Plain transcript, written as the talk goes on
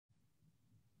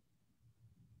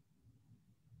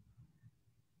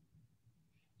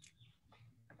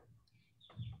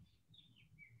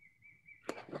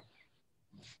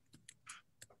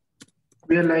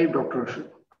We are live, Dr. Arshad.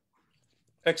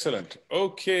 Excellent.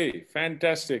 Okay,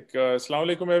 fantastic.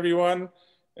 Assalamu alaikum, everyone.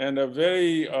 And a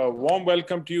very warm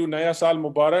welcome to you. Naya Saal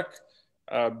Mubarak.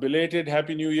 Belated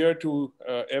Happy New Year to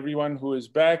everyone who is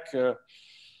back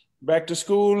to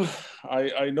school.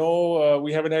 I know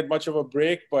we haven't had much of a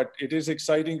break, but it is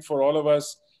exciting for all of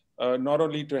us, not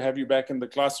only to have you back in the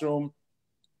classroom,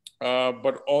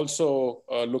 but also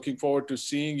looking forward to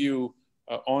seeing you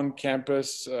on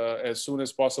campus as soon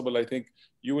as possible. I think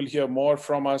you will hear more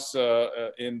from us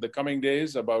in the coming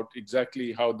days about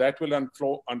exactly how that will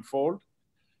unfold.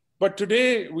 But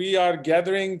today we are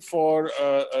gathering for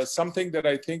something that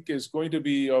I think is going to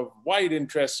be of wide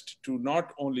interest to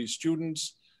not only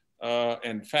students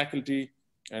and faculty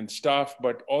and staff,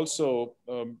 but also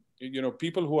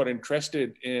people who are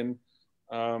interested in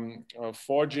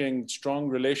forging strong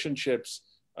relationships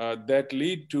that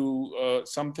lead to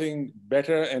something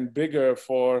better and bigger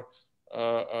for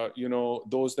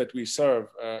those that we serve.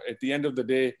 At the end of the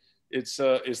day, it's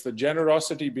the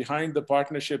generosity behind the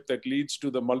partnership that leads to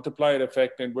the multiplier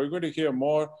effect. And we're going to hear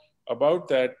more about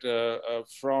that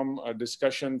from a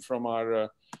discussion from our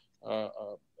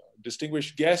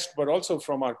distinguished guest, but also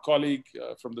from our colleague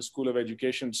from the School of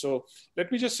Education. So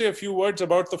let me just say a few words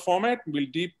about the format. We'll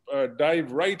deep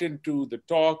dive right into the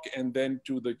talk and then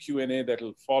to the Q&A that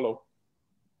will follow.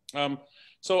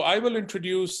 So I will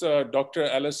introduce Dr.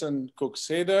 Alison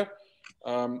Cook-Sather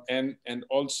and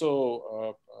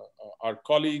also our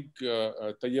colleague,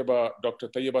 Dr.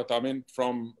 Tayyaba Tamim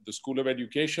from the School of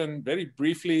Education. Very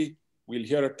briefly, we'll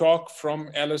hear a talk from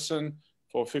Alison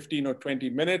for 15 or 20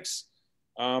 minutes.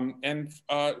 And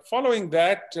following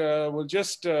that, we'll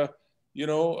just, have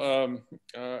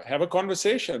a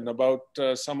conversation about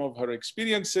some of her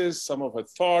experiences, some of her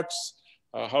thoughts,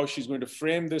 how she's going to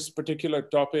frame this particular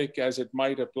topic as it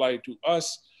might apply to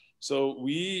us. So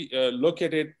we look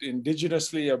at it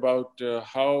indigenously about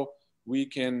how we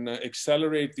can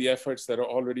accelerate the efforts that are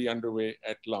already underway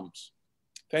at LUMS.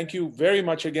 Thank you very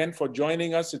much again for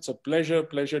joining us. It's a pleasure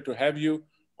to have you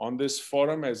on this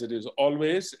forum, as it is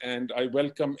always. And I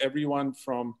welcome everyone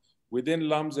from within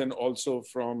LUMS and also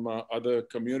from other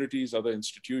communities, other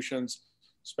institutions.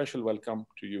 Special welcome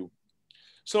to you.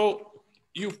 So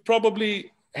you've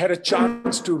probably had a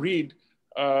chance to read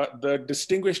the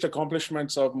distinguished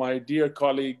accomplishments of my dear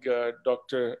colleague,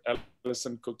 Dr.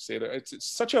 Alison Cook-Sather. It's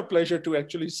such a pleasure to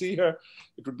actually see her.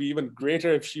 It would be even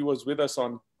greater if she was with us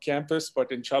on campus,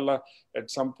 but inshallah,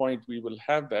 at some point we will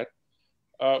have that.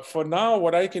 For now,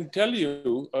 what I can tell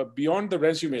you, beyond the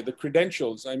resume, the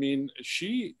credentials, I mean,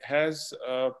 she has,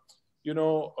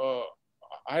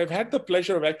 I've had the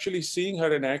pleasure of actually seeing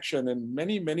her in action in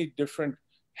many different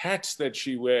hats that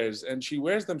she wears, and she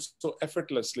wears them so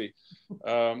effortlessly.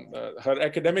 Her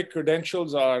academic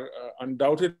credentials are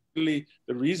undoubtedly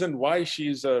the reason why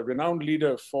she's a renowned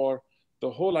leader for the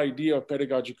whole idea of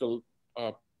pedagogical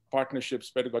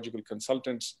partnerships, pedagogical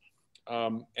consultants,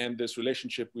 and this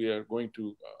relationship we are going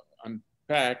to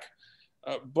unpack.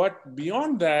 But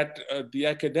beyond that, the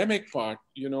academic part,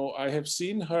 I have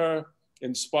seen her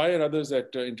inspire others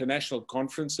at international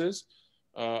conferences.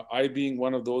 I being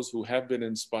one of those who have been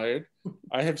inspired.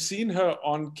 I have seen her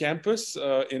on campus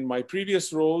in my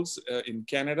previous roles in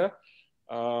Canada,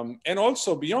 and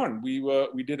also beyond.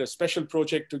 We did a special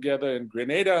project together in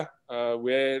Grenada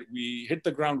where we hit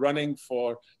the ground running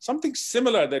for something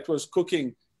similar that was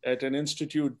cooking at an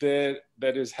institute there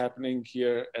that is happening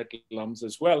here at LUMS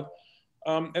as well.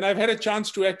 And I've had a chance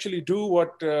to actually do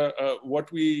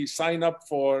what we sign up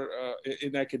for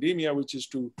in academia, which is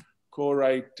to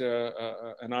co-write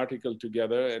an article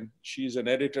together. And she's an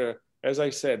editor. As I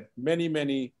said,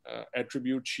 many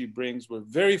attributes she brings. We're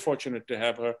very fortunate to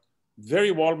have her.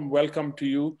 Very warm welcome to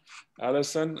you,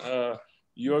 Alison.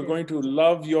 You're going to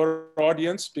love your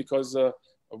audience because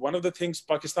one of the things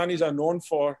Pakistanis are known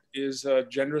for is a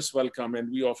generous welcome, and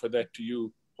we offer that to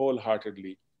you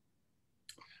wholeheartedly.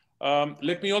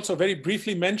 Let me also very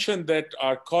briefly mention that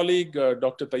our colleague,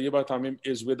 Dr. Tayyaba Tamim,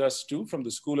 is with us too from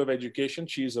the School of Education.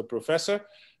 She is a professor,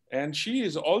 and she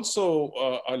is also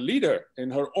a leader in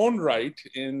her own right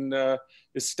in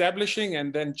establishing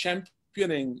and then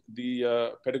championing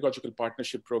the Pedagogical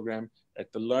Partnership Programme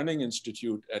at the Learning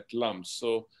Institute at LUMS.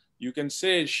 So you can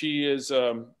say she is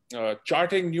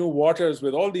charting new waters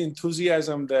with all the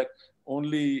enthusiasm that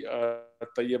only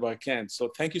Tayyaba can.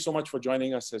 So thank you so much for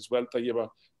joining us as well, Tayyaba.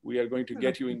 We are going to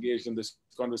get you engaged in this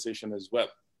conversation as well.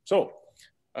 So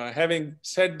having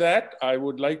said that, I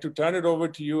would like to turn it over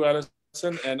to you,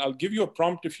 Alison, and I'll give you a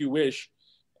prompt if you wish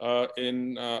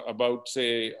in about,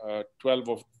 say, 12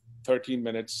 or 13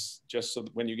 minutes, just so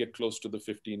that when you get close to the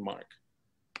 15 mark.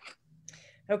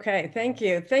 Okay, thank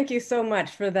you. Thank you so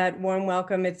much for that warm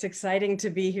welcome. It's exciting to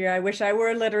be here. I wish I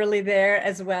were literally there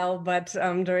as well, but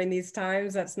during these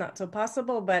times, that's not so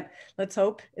possible, but let's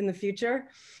hope in the future.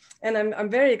 And I'm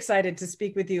very excited to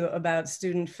speak with you about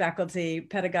student-faculty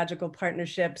pedagogical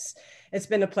partnerships. It's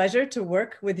been a pleasure to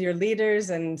work with your leaders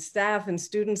and staff and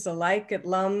students alike at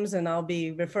LUMS, and I'll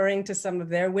be referring to some of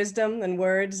their wisdom and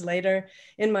words later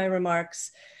in my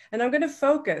remarks. And I'm going to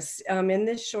focus in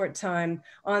this short time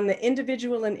on the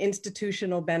individual and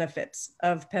institutional benefits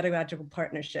of pedagogical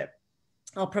partnership.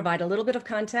 I'll provide a little bit of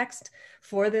context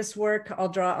for this work. I'll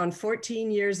draw on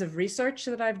 14 years of research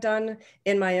that I've done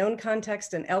in my own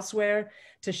context and elsewhere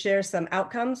to share some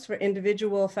outcomes for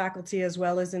individual faculty as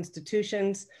well as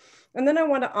institutions. And then I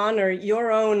want to honor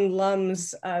your own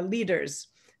LUMS leaders,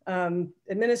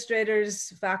 administrators,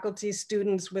 faculty,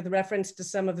 students with reference to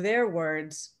some of their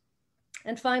words.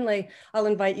 And finally, I'll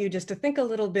invite you just to think a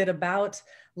little bit about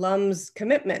LUMS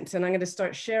commitment. And I'm going to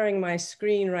start sharing my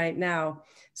screen right now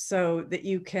so that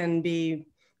you can be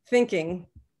thinking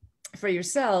for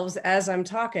yourselves as I'm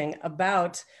talking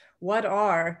about what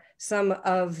are some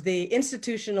of the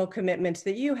institutional commitments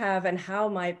that you have and how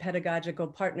might pedagogical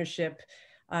partnership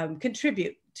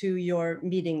contribute to your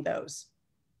meeting those.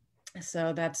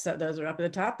 So that's those are up at the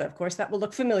top. Of course, that will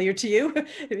look familiar to you.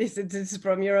 This is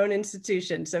from your own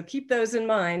institution. So keep those in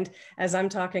mind as I'm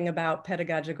talking about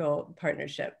pedagogical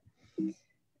partnership.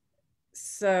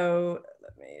 So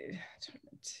let me turn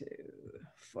to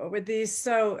forward these.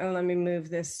 So and let me move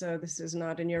this so this is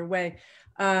not in your way.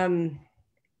 So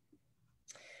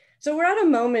we're at a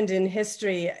moment in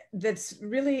history that's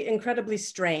really incredibly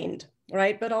strained,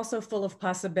 right? But also full of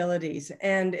possibilities.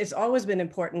 And it's always been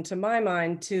important to my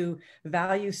mind to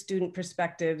value student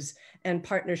perspectives and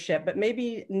partnership, but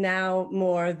maybe now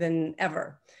more than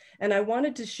ever. And I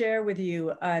wanted to share with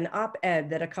you an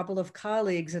op-ed that a couple of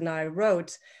colleagues and I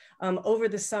wrote over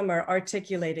the summer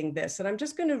articulating this. And I'm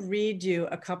just going to read you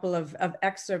a couple of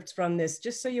excerpts from this,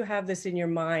 just so you have this in your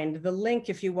mind. The link,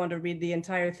 if you want to read the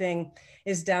entire thing,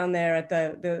 is down there at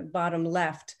the bottom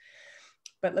left.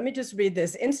 But let me just read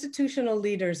this. Institutional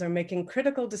leaders are making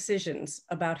critical decisions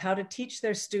about how to teach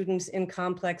their students in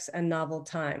complex and novel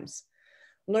times.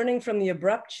 Learning from the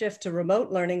abrupt shift to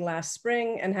remote learning last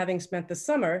spring and having spent the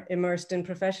summer immersed in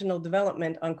professional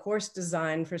development on course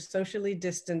design for socially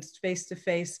distanced,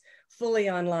 face-to-face,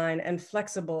 fully online, and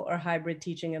flexible or hybrid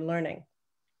teaching and learning.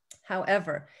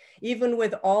 However, even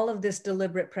with all of this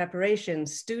deliberate preparation,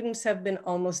 students have been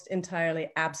almost entirely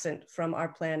absent from our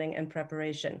planning and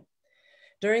preparation.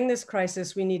 During this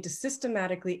crisis, we need to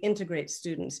systematically integrate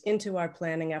students into our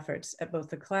planning efforts at both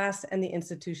the class and the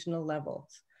institutional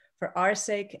levels, for our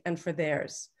sake and for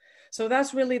theirs. So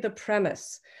that's really the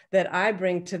premise that I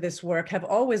bring to this work, have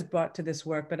always brought to this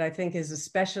work, but I think is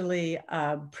especially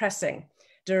pressing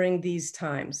during these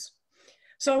times.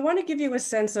 So I want to give you a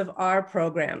sense of our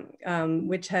program,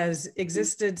 which has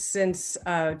existed since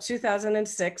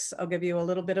 2006. I'll give you a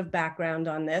little bit of background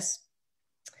on this.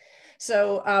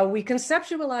 So we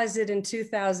conceptualized it in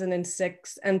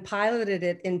 2006 and piloted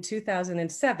it in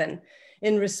 2007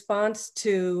 in response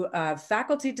to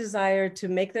faculty desire to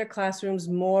make their classrooms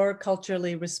more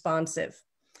culturally responsive.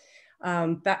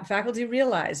 Faculty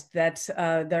realized that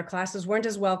their classes weren't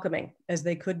as welcoming as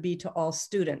they could be to all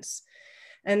students.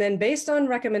 And then based on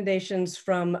recommendations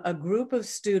from a group of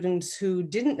students who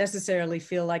didn't necessarily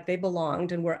feel like they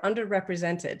belonged and were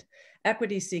underrepresented,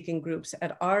 equity-seeking groups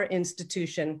at our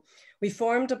institution, we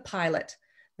formed a pilot.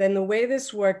 Then the way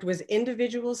this worked was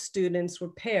individual students were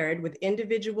paired with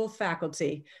individual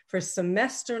faculty for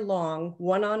semester-long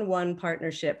one-on-one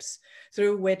partnerships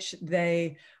through which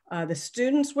the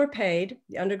students were paid,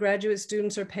 the undergraduate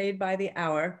students are paid by the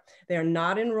hour, they are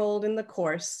not enrolled in the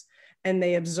course, and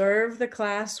they observe the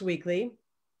class weekly.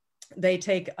 They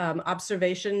take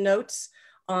observation notes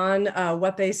on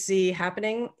what they see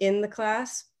happening in the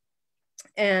class.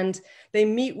 And they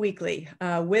meet weekly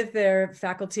with their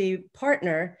faculty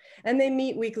partner, and they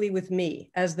meet weekly with me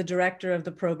as the director of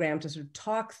the program to sort of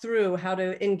talk through how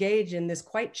to engage in this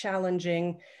quite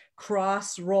challenging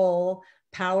cross-role,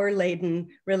 power-laden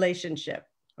relationship,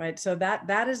 right? So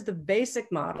that is the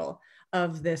basic model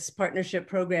of this partnership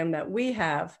program that we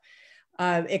have.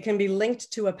 It can be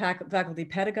linked to a faculty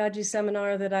pedagogy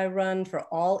seminar that I run for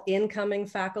all incoming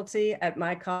faculty at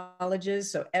my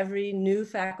colleges. So every new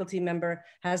faculty member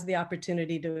has the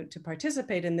opportunity to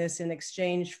participate in this in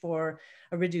exchange for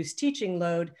a reduced teaching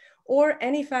load, or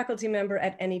any faculty member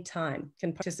at any time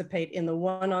can participate in the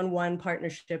one-on-one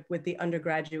partnership with the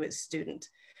undergraduate student.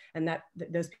 And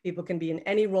those people can be in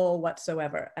any role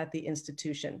whatsoever at the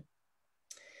institution.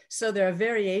 So there are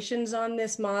variations on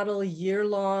this model,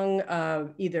 year-long,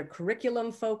 either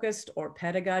curriculum focused or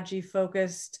pedagogy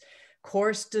focused.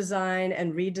 Course design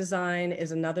and redesign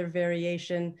is another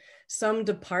variation. Some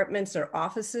departments or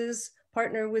offices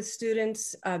partner with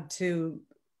students to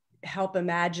help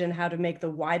imagine how to make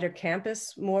the wider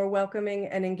campus more welcoming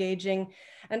and engaging.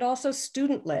 And also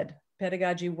student-led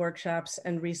pedagogy workshops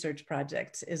and research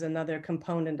projects is another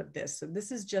component of this. So this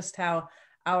is just how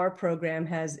our program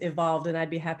has evolved, and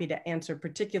I'd be happy to answer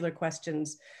particular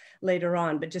questions later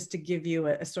on, but just to give you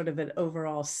a sort of an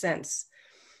overall sense.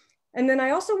 And then I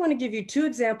also want to give you two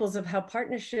examples of how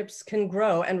partnerships can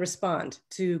grow and respond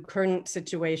to current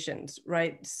situations,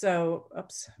 right? So,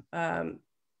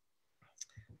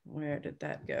 where did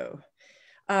that go?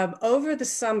 Over the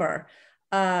summer,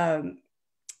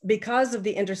 because of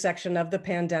the intersection of the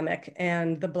pandemic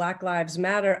and the Black Lives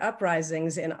Matter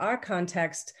uprisings in our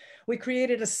context, we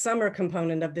created a summer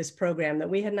component of this program that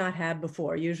we had not had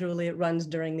before. Usually it runs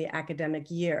during the academic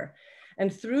year.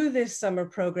 And through this summer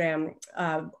program,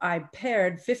 I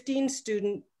paired 15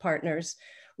 student partners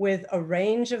with a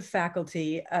range of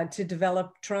faculty to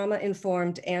develop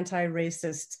trauma-informed,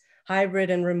 anti-racist, hybrid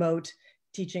and remote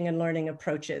teaching and learning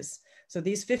approaches. So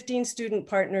these 15 student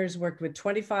partners worked with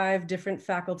 25 different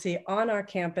faculty on our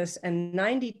campus and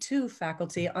 92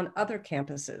 faculty on other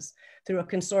campuses through a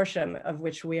consortium of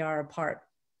which we are a part.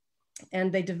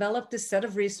 And they developed this set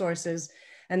of resources,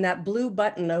 and that blue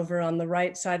button over on the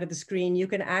right side of the screen, you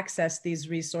can access these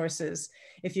resources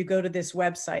if you go to this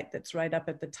website that's right up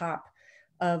at the top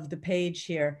of the page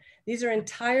here. These are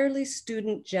entirely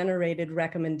student-generated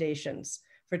recommendations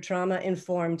for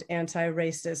trauma-informed,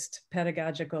 anti-racist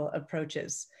pedagogical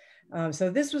approaches. So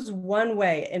this was one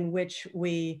way in which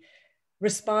we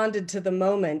responded to the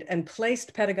moment and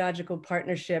placed pedagogical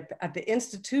partnership at the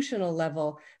institutional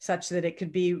level such that it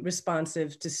could be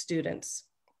responsive to students.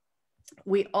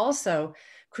 We also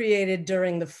created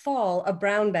during the fall a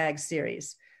brown bag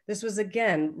series. This was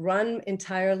again run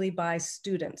entirely by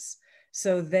students.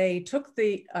 So they took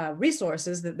the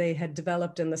resources that they had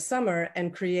developed in the summer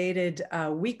and created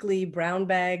weekly brown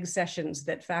bag sessions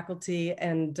that faculty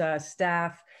and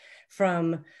staff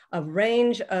from a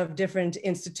range of different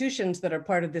institutions that are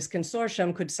part of this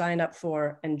consortium could sign up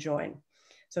for and join.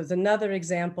 So it's another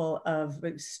example of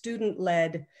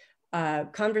student-led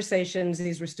conversations.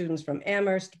 These were students from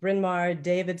Amherst, Bryn Mawr,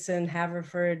 Davidson,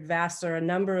 Haverford, Vassar, a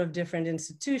number of different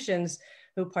institutions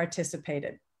who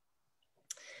participated.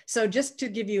 So just to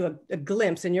give you a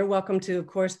glimpse, and you're welcome to, of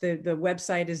course, the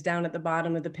website is down at the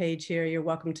bottom of the page here. You're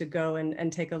welcome to go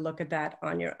and take a look at that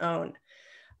on your own.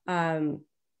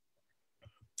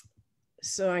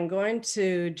 So I'm going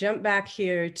to jump back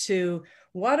here to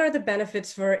what are the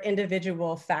benefits for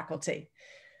individual faculty?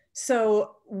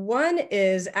 So one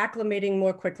is acclimating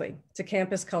more quickly to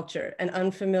campus culture and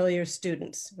unfamiliar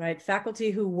students, right?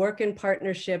 Faculty who work in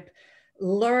partnership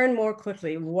learn more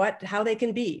quickly how they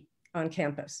can be on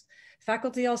campus.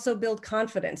 Faculty also build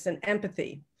confidence and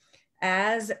empathy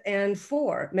as and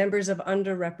for members of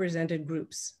underrepresented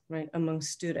groups, right, among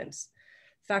students.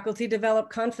 Faculty develop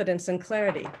confidence and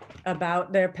clarity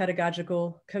about their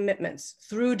pedagogical commitments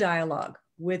through dialogue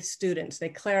with students. They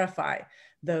clarify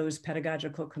those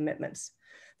pedagogical commitments.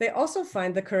 They also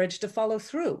find the courage to follow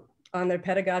through on their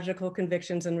pedagogical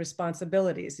convictions and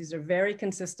responsibilities. These are very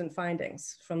consistent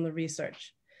findings from the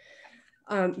research.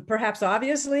 Perhaps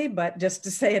obviously, but just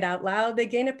to say it out loud, they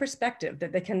gain a perspective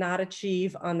that they cannot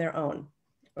achieve on their own,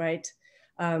 right?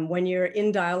 When you're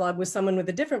in dialogue with someone with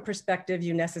a different perspective,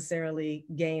 you necessarily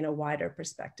gain a wider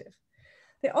perspective.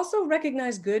 They also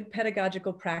recognize good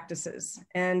pedagogical practices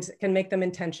and can make them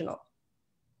intentional.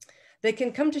 They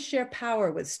can come to share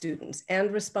power with students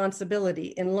and responsibility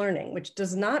in learning, which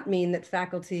does not mean that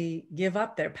faculty give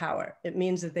up their power. It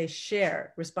means that they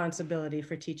share responsibility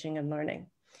for teaching and learning.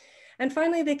 And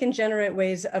finally, they can generate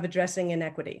ways of addressing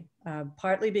inequity,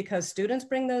 partly because students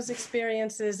bring those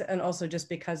experiences and also just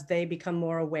because they become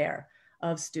more aware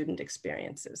of student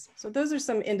experiences. So those are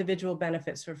some individual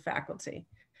benefits for faculty.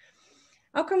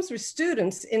 Outcomes for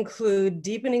students include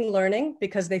deepening learning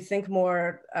because they think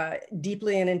more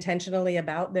deeply and intentionally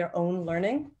about their own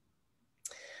learning.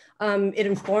 It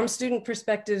informs student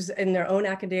perspectives in their own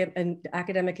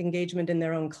academic engagement in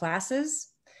their own classes.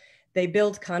 They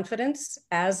build confidence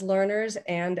as learners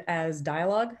and as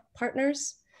dialogue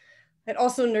partners. It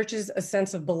also nurtures a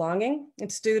sense of belonging in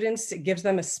students. It gives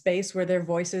them a space where their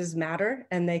voices matter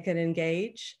and they can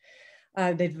engage.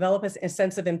 They develop a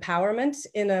sense of empowerment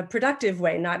in a productive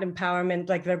way, not empowerment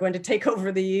like they're going to take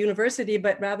over the university,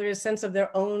 but rather a sense of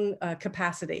their own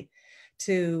capacity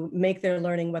to make their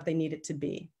learning what they need it to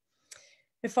be.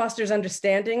 It fosters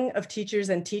understanding of teachers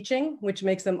and teaching, which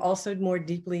makes them also more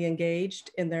deeply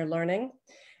engaged in their learning.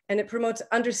 And it promotes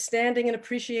understanding and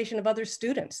appreciation of other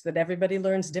students, that everybody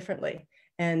learns differently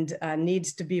and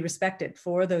needs to be respected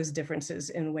for those differences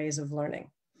in ways of learning.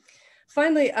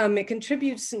 Finally, it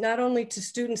contributes not only to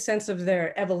students' sense of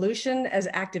their evolution as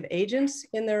active agents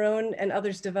in their own and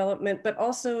others' development, but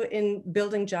also in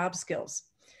building job skills,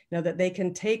 you know, that they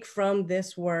can take from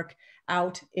this work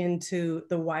out into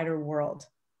the wider world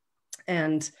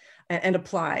and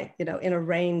apply, you know, in a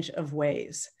range of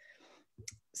ways.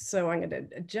 So I'm going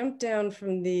to jump down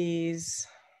from these.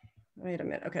 Wait a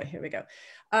minute. Okay, here we go.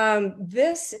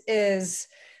 This is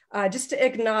just to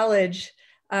acknowledge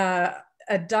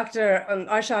Dr.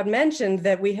 Arshad mentioned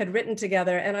that we had written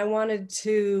together, and I wanted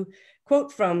to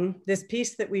quote from this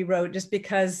piece that we wrote just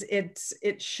because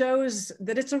it shows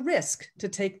that it's a risk to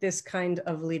take this kind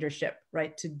of leadership,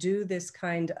 right? To do this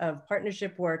kind of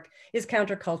partnership work is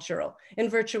countercultural in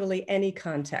virtually any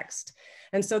context.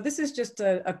 And so this is just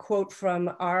a quote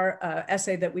from our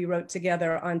essay that we wrote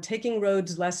together on taking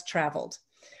roads less traveled.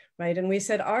 Right? And we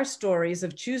said our stories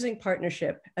of choosing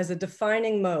partnership as a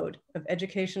defining mode of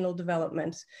educational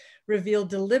development reveal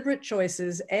deliberate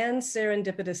choices and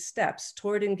serendipitous steps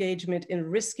toward engagement in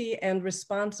risky and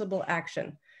responsible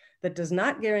action that does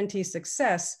not guarantee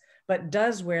success, but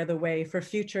does wear the way for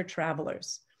future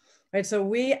travelers. Right? So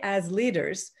we as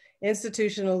leaders,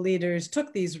 institutional leaders,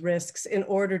 took these risks in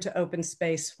order to open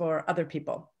space for other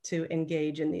people to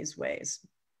engage in these ways.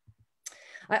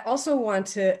 I also want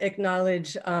to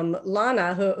acknowledge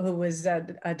Lana, who was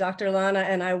Dr. Lana,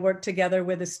 and I worked together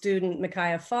with a student,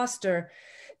 Micaiah Foster,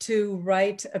 to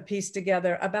write a piece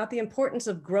together about the importance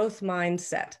of growth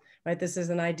mindset. Right? This is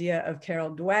an idea of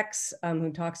Carol Dweck's,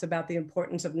 who talks about the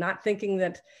importance of not thinking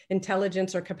that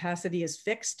intelligence or capacity is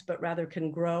fixed, but rather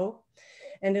can grow.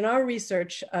 And in our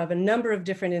research of a number of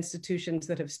different institutions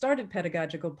that have started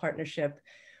pedagogical partnership,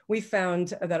 we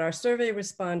found that our survey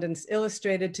respondents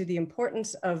illustrated to the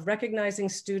importance of recognizing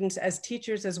students as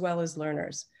teachers as well as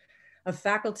learners, of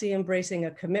faculty embracing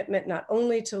a commitment not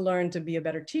only to learn to be a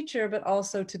better teacher, but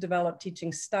also to develop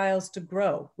teaching styles to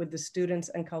grow with the students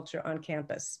and culture on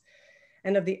campus,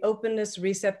 and of the openness,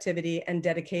 receptivity, and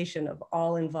dedication of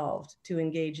all involved to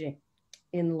engaging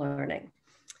in learning.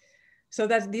 So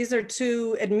these are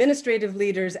two administrative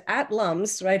leaders at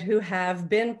LUMS, right, who have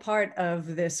been part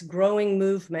of this growing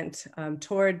movement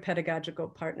toward pedagogical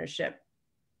partnership.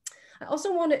 I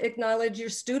also want to acknowledge your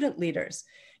student leaders.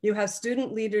 You have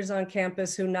student leaders on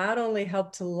campus who not only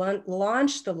helped to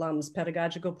launch the LUMS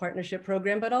Pedagogical Partnership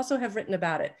Program, but also have written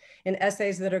about it in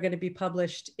essays that are going to be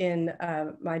published in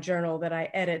my journal that I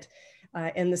edit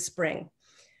in the spring.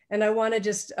 And I want to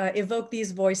just evoke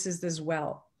these voices as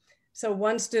well. So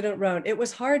one student wrote, "It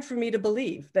was hard for me to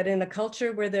believe that in a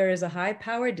culture where there is a high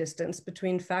power distance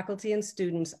between faculty and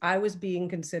students, I was being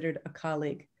considered a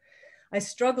colleague. I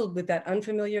struggled with that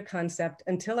unfamiliar concept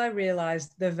until I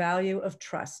realized the value of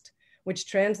trust, which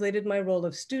translated my role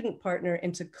of student partner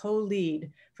into co-lead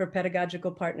for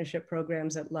pedagogical partnership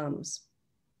programs at LUMS.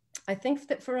 I think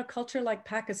that for a culture like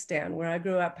Pakistan, where I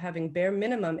grew up having bare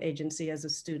minimum agency as a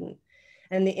student,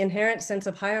 and the inherent sense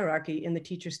of hierarchy in the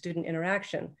teacher-student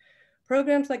interaction,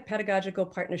 programs like pedagogical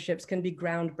partnerships can be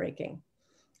groundbreaking.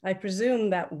 I presume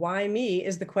that why me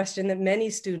is the question that many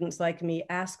students like me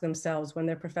ask themselves when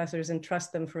their professors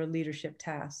entrust them for a leadership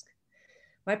task.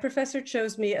 My professor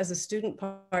chose me as a student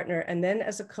partner and then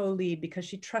as a co-lead because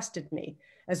she trusted me,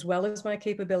 as well as my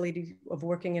capability of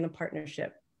working in a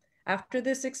partnership. After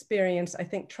this experience, I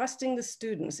think trusting the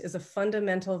students is a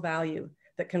fundamental value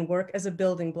that can work as a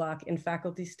building block in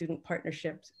faculty-student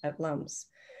partnerships at LUMS."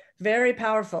 Very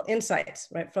powerful insights,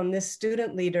 right, from this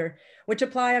student leader, which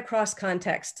apply across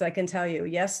contexts, I can tell you.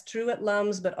 Yes, true at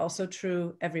LUMS, but also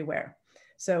true everywhere.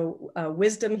 So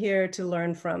wisdom here to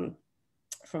learn from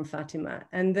Fatima.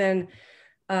 And then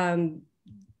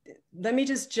let me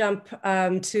just jump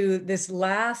to this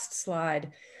last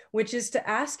slide, which is to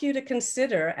ask you to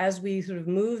consider, as we sort of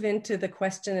move into the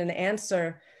question and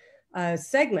answer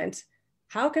segment,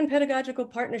 how can pedagogical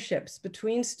partnerships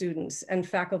between students and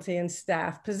faculty and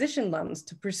staff position LUMS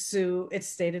to pursue its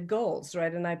stated goals,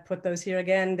 right? And I put those here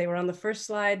again. They were on the first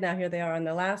slide. Now here they are on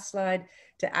the last slide: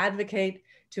 to advocate,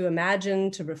 to imagine,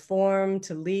 to reform,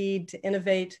 to lead, to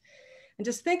innovate. And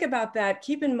just think about that.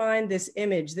 Keep in mind this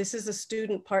image. This is a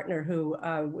student partner who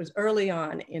was early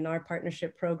on in our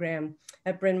partnership program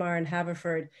at Bryn Mawr and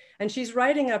Haverford. And she's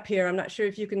writing up here, I'm not sure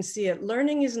if you can see it,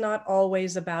 "Learning is not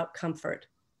always about comfort."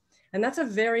 And that's a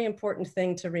very important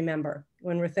thing to remember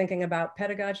when we're thinking about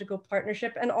pedagogical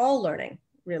partnership and all learning,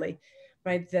 really.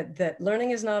 right? That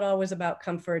learning is not always about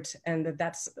comfort, and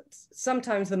that's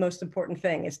sometimes the most important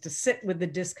thing, is to sit with the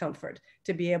discomfort,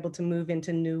 to be able to move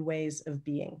into new ways of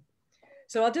being.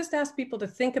 So I'll just ask people to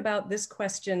think about this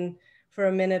question for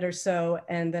a minute or so,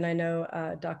 and then I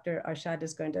know Dr. Arshad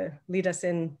is going to lead us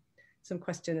in some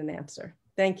question and answer.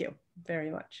 Thank you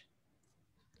very much.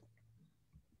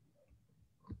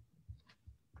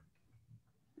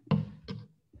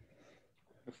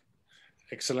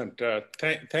 Excellent.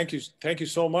 Thank you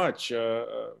so much,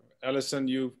 Alison.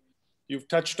 You've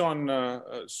touched on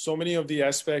so many of the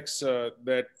aspects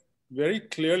that very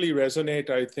clearly resonate,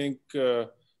 I think,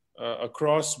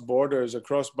 across borders,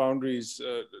 across boundaries,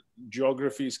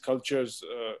 geographies, cultures,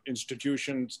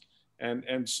 institutions,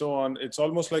 and so on. It's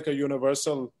almost like a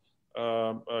universal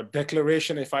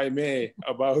declaration, if I may,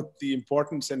 about the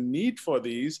importance and need for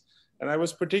these. And I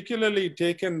was particularly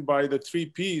taken by the 3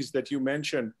 Ps that you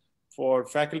mentioned for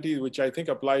faculty, which I think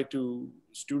apply to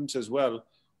students as well,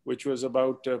 which was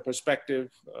about perspective,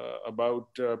 about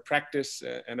practice,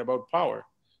 and about power.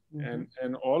 Mm-hmm.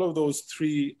 And all of those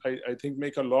 3, I think,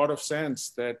 make a lot of sense,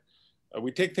 that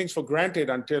we take things for granted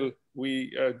until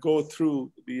we go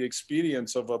through the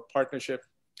experience of a partnership.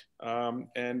 We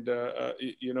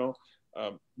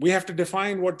have to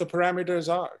define what the parameters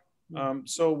are.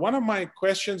 So one of my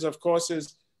questions, of course,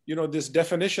 is, this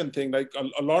definition thing. Like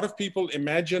a lot of people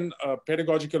imagine a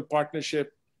pedagogical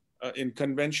partnership in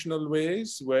conventional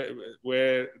ways,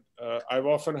 where I've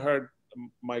often heard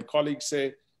my colleagues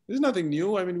say, there's nothing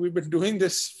new. I mean, we've been doing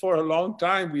this for a long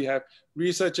time. We have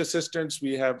research assistants,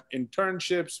 we have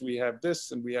internships, we have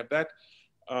this and we have that.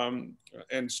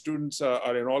 And students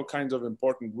are in all kinds of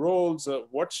important roles.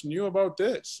 What's new about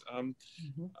this?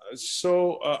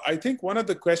 So I think one of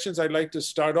the questions I'd like to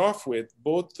start off with,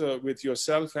 both with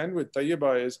yourself and with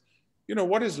Tayyaba, is,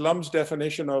 what is LUMS'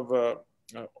 definition of,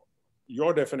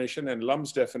 your definition and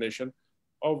LUMS' definition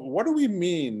of what do we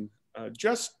mean,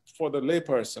 just for the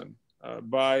layperson,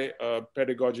 by a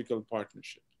pedagogical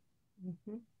partnership?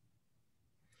 Mm-hmm.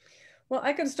 Well,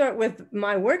 I can start with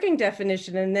my working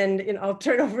definition, and then I'll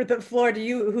turn over the floor to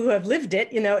you who have lived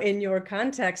it, in your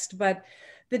context. But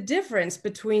the difference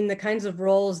between the kinds of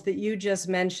roles that you just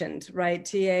mentioned, right,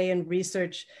 TA and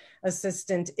research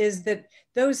assistant, is that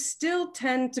those still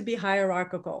tend to be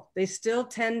hierarchical. They still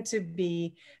tend to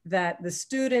be that the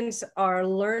students are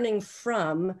learning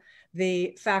from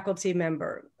the faculty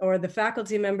member, or the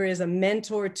faculty member is a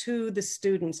mentor to the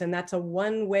students, and that's a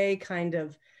one-way kind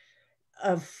of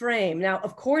frame. Now,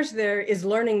 of course, there is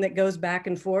learning that goes back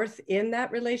and forth in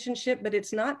that relationship, but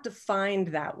it's not defined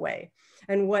that way.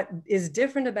 And what is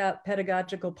different about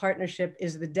pedagogical partnership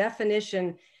is the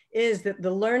definition is that the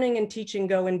learning and teaching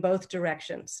go in both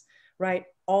directions, right?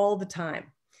 All the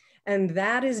time. And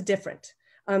that is different.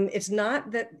 It's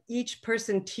not that each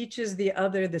person teaches the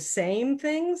other the same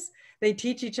things. They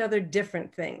teach each other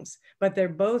different things, but they're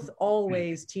both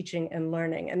always teaching and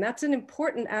learning. And that's an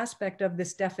important aspect of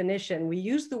this definition. We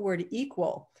use the word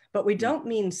equal, but we don't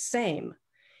mean same.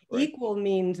 Right. Equal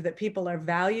means that people are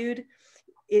valued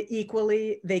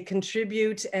equally, they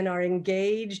contribute and are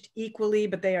engaged equally,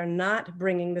 but they are not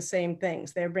bringing the same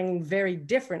things. They're bringing very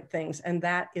different things, and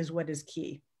that is what is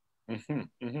key. Mm-hmm,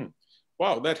 mm-hmm.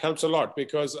 Wow, that helps a lot,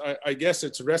 because I guess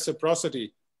it's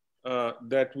reciprocity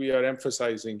that we are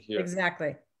emphasizing here.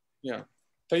 Exactly. Yeah.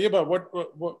 Tayyaba,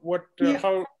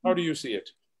 how do you see it?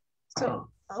 So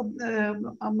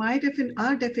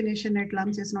our definition at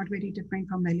LUMS is not very different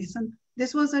from Alison.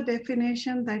 This was a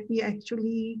definition that we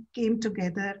actually came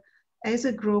together as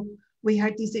a group. We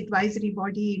had this advisory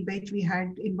body in which we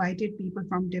had invited people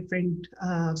from different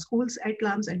schools at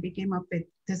LUMS, and we came up with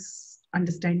this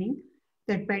understanding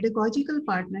that pedagogical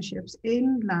partnerships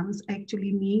in LUMS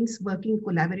actually means working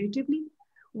collaboratively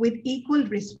with equal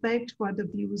respect for the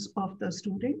views of the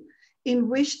student, in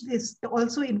which this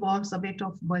also involves a bit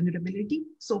of vulnerability.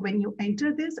 So when you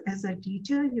enter this as a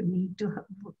teacher, you need to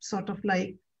sort of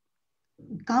like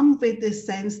come with this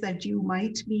sense that you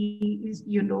might be,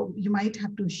 you might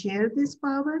have to share this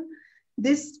power.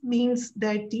 This means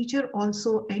that teacher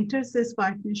also enters this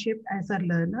partnership as a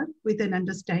learner with an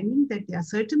understanding that there are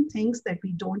certain things that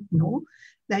we don't know.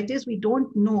 That is, we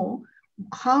don't know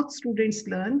how students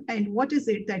learn and what is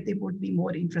it that they would be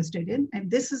more interested in. And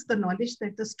this is the knowledge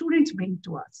that the students bring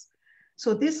to us.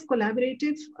 So this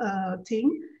collaborative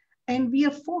thing, and we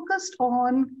are focused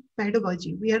on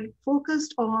pedagogy. We are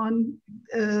focused on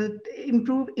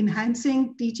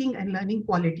enhancing teaching and learning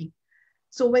quality.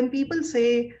 So when people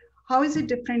say, how is it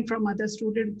different from other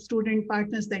student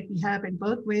partners that we have and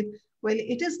work with? Well,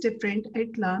 it is different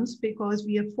at LUMS because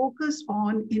we are focused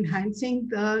on enhancing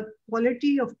the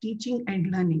quality of teaching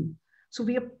and learning. So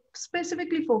we are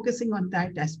specifically focusing on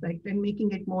that aspect and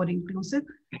making it more inclusive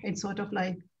and sort of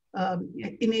like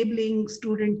enabling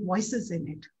student voices in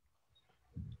it.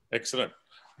 Excellent.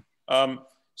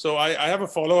 So I have a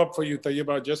follow-up for you,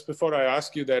 Tayyaba. Just before I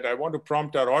ask you that, I want to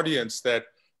prompt our audience that,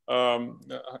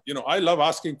 I love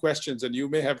asking questions, and you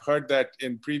may have heard that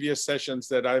in previous sessions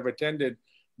that I've attended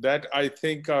that I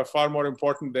think are far more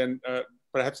important than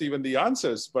perhaps even the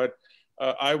answers. But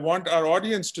I want our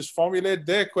audience to formulate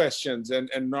their questions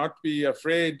and not be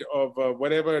afraid of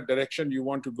whatever direction you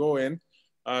want to go in.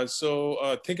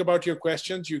 So think about your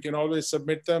questions. You can always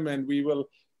submit them, and we will,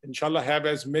 inshallah, have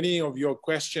as many of your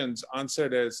questions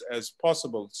answered as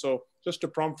possible. So just a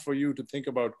prompt for you to think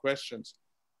about questions.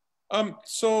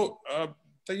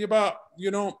 Tayyaba,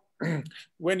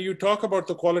 when you talk about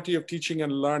the quality of teaching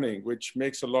and learning, which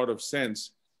makes a lot of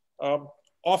sense,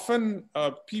 often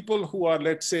people who are,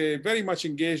 let's say, very much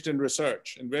engaged in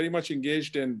research and very much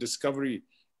engaged in discovery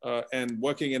and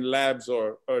working in labs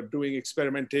or doing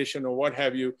experimentation or what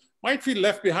have you, might feel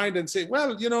left behind and say,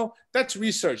 well, that's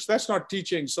research, that's not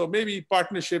teaching. So maybe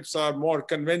partnerships are more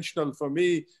conventional for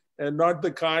me and not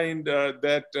the kind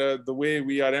that the way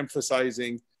we are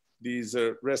emphasizing these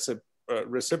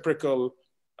reciprocal,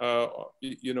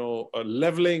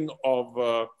 leveling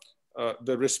of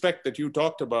the respect that you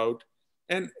talked about.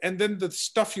 And then the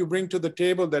stuff you bring to the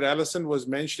table that Alison was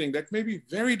mentioning that may be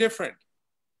very different.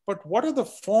 But what are the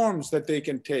forms that they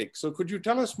can take? So could you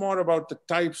tell us more about the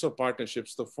types of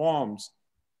partnerships, the forms,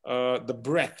 the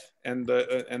breadth and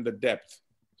the depth?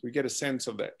 So we get a sense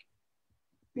of that.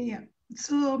 Yeah,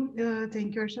 so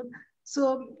thank you, Arshad.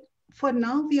 So for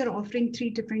now, we are offering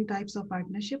 3 different types of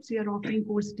partnerships. We are offering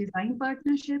course design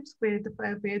partnerships where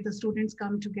the students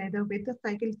come together with the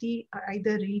faculty,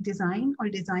 either redesign or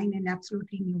design an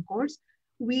absolutely new course.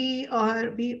 We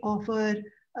offer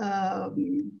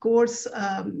course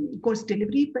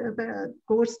delivery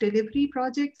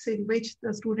projects in which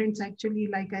the students actually,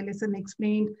 like Alison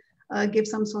explained, give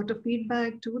some sort of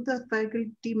feedback to the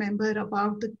faculty member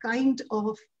about the kind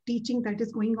of teaching that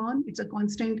is going on. It's a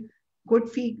constant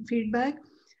good feedback.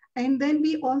 And then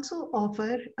we also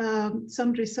offer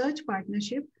some research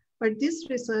partnership, but this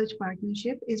research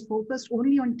partnership is focused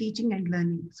only on teaching and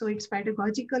learning. So it's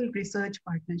pedagogical research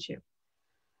partnership.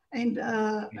 And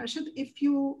Arshad, if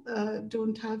you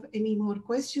don't have any more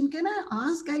questions, can I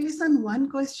ask Alison one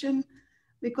question?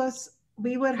 Because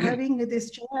we were having this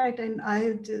chat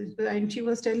and she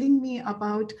was telling me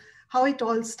about how it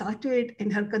all started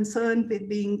and her concern with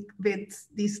being with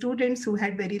these students who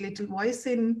had very little voice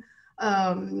in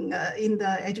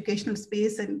the educational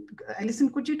space. And Alison,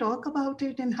 could you talk about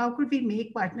it and how could we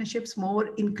make partnerships more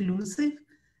inclusive?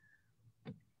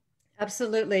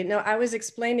 Absolutely. No, I was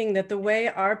explaining that the way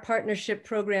our partnership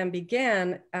program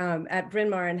began at Bryn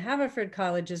Mawr and Haverford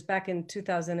colleges back in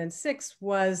 2006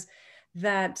 was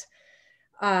that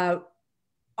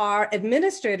our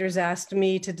administrators asked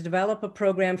me to develop a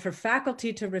program for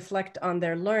faculty to reflect on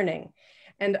their learning.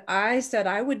 And I said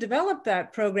I would develop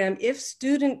that program if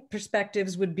student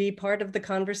perspectives would be part of the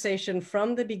conversation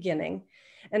from the beginning.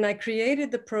 And I created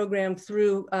the program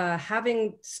through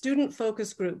having student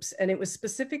focus groups. And it was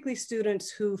specifically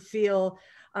students who feel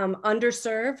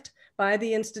underserved by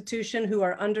the institution, who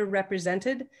are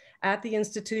underrepresented at the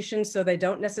institution, so they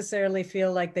don't necessarily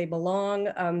feel like they belong.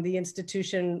 The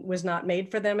institution was not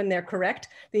made for them, and they're correct.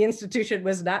 The institution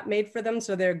was not made for them,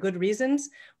 so there are good reasons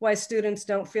why students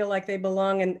don't feel like they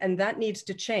belong, and that needs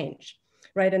to change,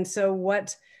 right? And so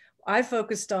what I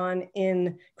focused on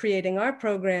in creating our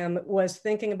program was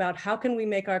thinking about how can we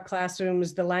make our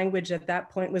classrooms, the language at that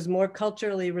point was more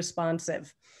culturally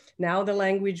responsive. Now the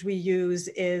language we use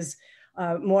is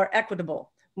more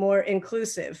equitable, more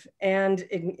inclusive, and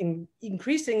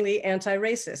increasingly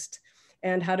anti-racist.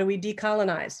 And how do we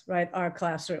decolonize, right, our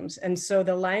classrooms? And so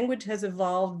the language has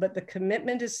evolved, but the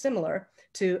commitment is similar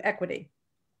to equity.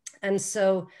 And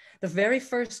so the very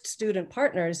first student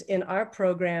partners in our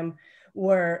program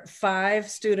were 5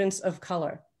 students of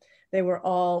color. They were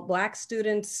all Black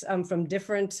students from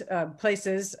different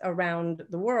places around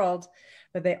the world,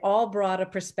 but they all brought a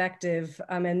perspective,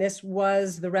 and this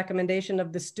was the recommendation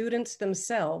of the students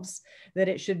themselves, that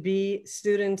it should be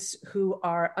students who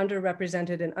are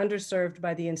underrepresented and underserved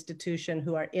by the institution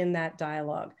who are in that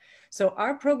dialogue. So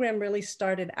our program really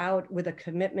started out with a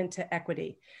commitment to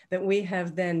equity that we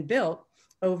have then built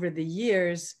over the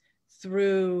years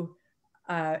through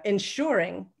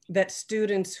ensuring that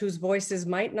students whose voices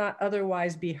might not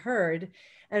otherwise be heard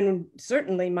and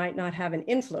certainly might not have an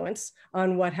influence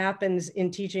on what happens in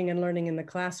teaching and learning in the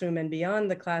classroom and beyond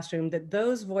the classroom, that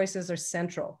those voices are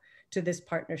central to this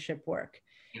partnership work.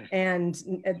 and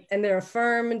they're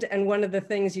affirmed. And one of the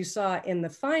things you saw in the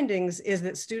findings is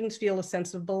that students feel a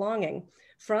sense of belonging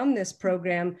from this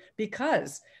program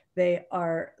because they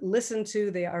are listened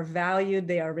to, they are valued,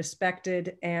 they are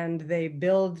respected, and they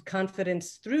build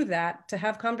confidence through that to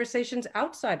have conversations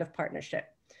outside of partnership,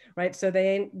 right? So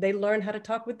they learn how to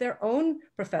talk with their own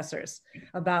professors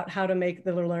about how to make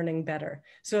the learning better.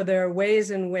 So there are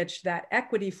ways in which that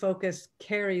equity focus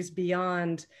carries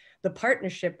beyond the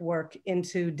partnership work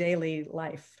into daily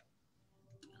life.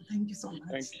 Thank you so much.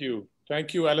 Thank you.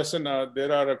 Thank you, Alison.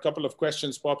 There are a couple of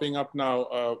questions popping up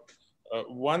now.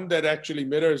 One that actually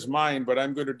mirrors mine, but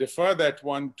I'm going to defer that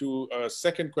one to a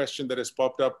second question that has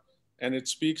popped up, and it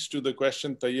speaks to the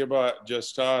question Tayyaba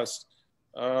just asked.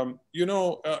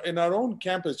 In our own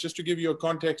campus, just to give you a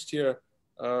context here,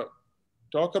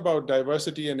 talk about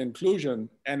diversity and inclusion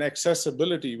and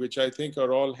accessibility, which I think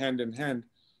are all hand in hand.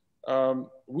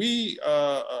 We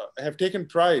have taken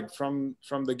pride from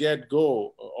the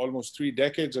get-go, almost 3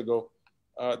 decades ago,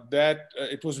 that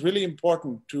it was really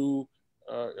important to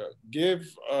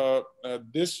give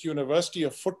this university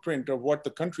a footprint of what the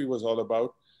country was all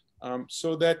about,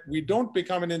 so that we don't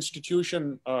become an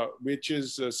institution which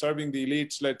is serving the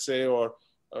elites, let's say, or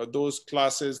those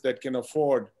classes that can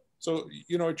afford. So,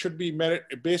 it should be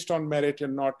based on merit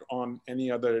and not on any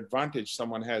other advantage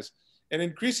someone has. And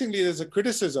increasingly, there's a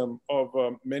criticism of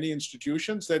many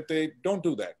institutions that they don't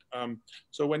do that.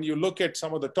 So when you look at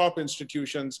some of the top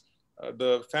institutions,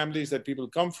 the families that people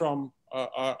come from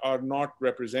are not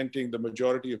representing the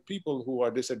majority of people who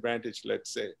are disadvantaged,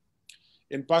 let's say.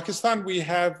 In Pakistan, we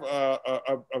have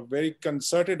a very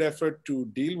concerted effort to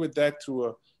deal with that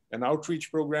through an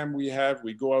outreach program we have.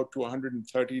 We go out to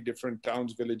 130 different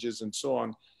towns, villages, and so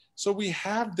on. So we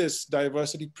have this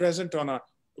diversity present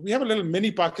we have a little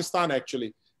mini Pakistan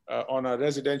actually on our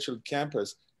residential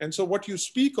campus. And so what you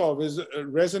speak of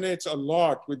resonates a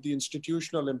lot with the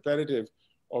institutional imperative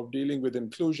of dealing with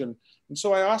inclusion. And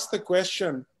so I asked the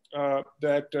question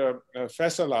that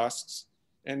Faisal asks,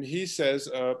 and he says,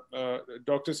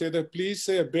 Dr. Sather, please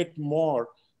say a bit more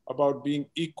about being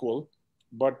equal,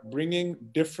 but bringing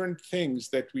different things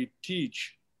that we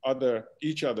teach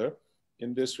each other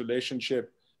in this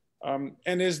relationship.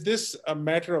 And is this a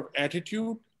matter of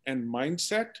attitude and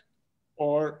mindset,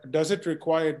 or does it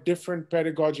require different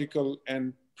pedagogical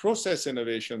and process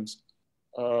innovations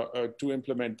to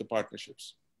implement the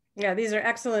partnerships? Yeah, these are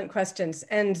excellent questions.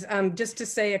 And just to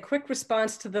say a quick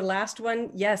response to the last one,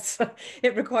 yes,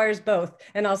 it requires both.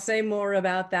 And I'll say more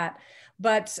about that.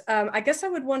 But I guess I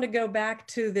would want to go back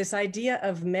to this idea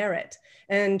of merit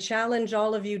and challenge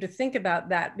all of you to think about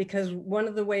that, because one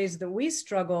of the ways that we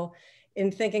struggle in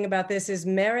thinking about this is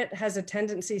merit has a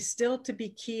tendency still to be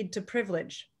keyed to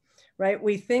privilege, right?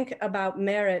 We think about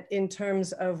merit in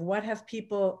terms of what have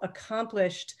people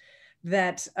accomplished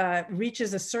that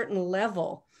reaches a certain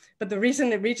level. But the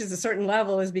reason it reaches a certain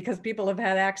level is because people have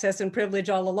had access and privilege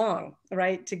all along,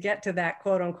 right, to get to that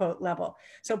quote unquote level.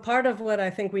 So part of what I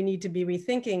think we need to be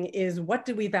rethinking is, what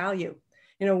do we value?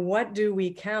 What do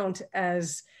we count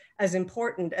as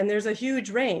important? And there's a huge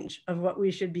range of what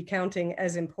we should be counting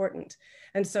as important.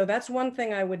 And so that's one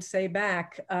thing I would say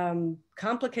back,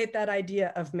 complicate that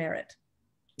idea of merit.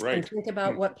 Right. And think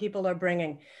about what people are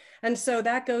bringing. And so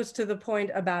that goes to the point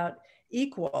about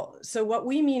equal. So what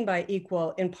we mean by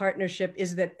equal in partnership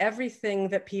is that everything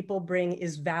that people bring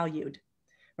is valued,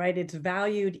 right? It's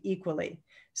valued equally.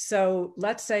 So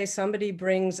let's say somebody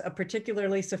brings a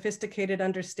particularly sophisticated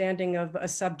understanding of a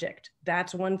subject.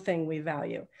 That's one thing we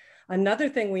value. Another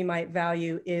thing we might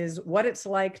value is what it's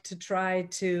like to try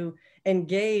to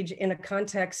engage in a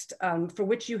context for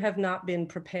which you have not been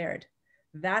prepared.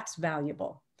 That's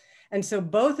valuable. And so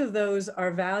both of those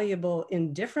are valuable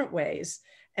in different ways.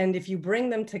 And if you bring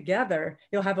them together,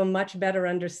 you'll have a much better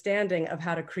understanding of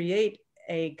how to create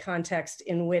a context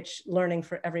in which learning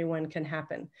for everyone can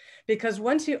happen. Because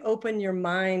once you open your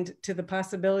mind to the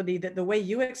possibility that the way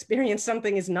you experience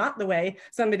something is not the way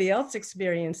somebody else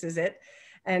experiences it,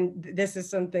 and this is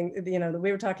something, that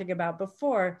we were talking about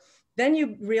before, then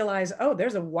you realize, oh,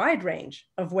 there's a wide range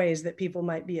of ways that people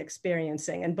might be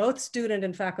experiencing. And both student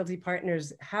and faculty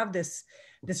partners have this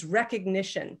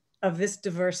recognition of this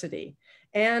diversity.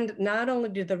 And not only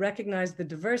do they recognize the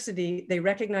diversity, they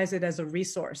recognize it as a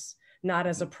resource, not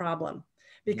as a problem.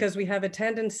 Because we have a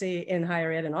tendency in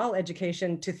higher ed and all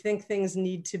education to think things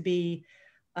need to be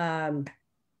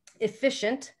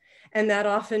efficient And that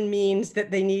often means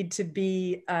that they need to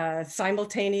be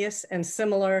simultaneous and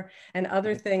similar and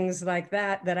other things like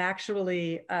that, that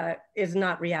actually is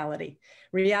not reality.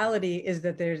 Reality is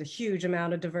that there's a huge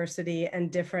amount of diversity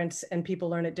and difference, and people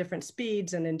learn at different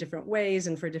speeds and in different ways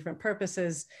and for different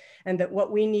purposes. And that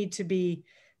what we need to be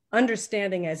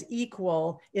understanding as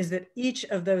equal is that each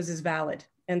of those is valid,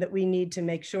 and that we need to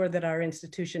make sure that our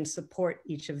institutions support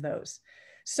each of those.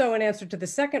 So in answer to the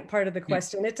second part of the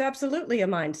question, it's absolutely a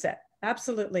mindset,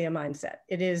 absolutely a mindset.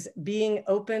 It is being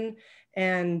open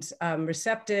and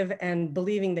receptive and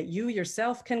believing that you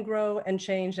yourself can grow and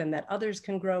change, and that others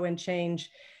can grow and change,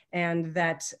 and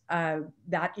that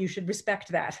that you should respect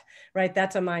that, right?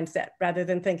 That's a mindset, rather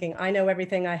than thinking, I know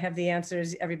everything, I have the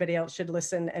answers, everybody else should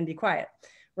listen and be quiet,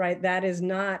 right? That is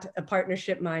not a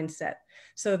partnership mindset.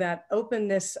 So that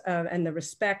openness and the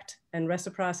respect and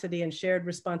reciprocity and shared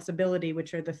responsibility,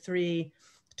 which are the three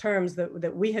terms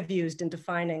that we have used in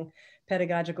defining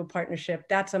pedagogical partnership,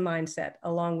 that's a mindset,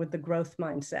 along with the growth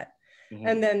mindset. Mm-hmm.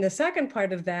 And then the second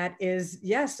part of that is,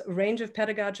 yes, a range of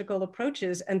pedagogical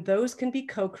approaches, and those can be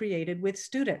co-created with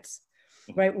students,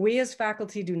 right? We as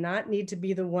faculty do not need to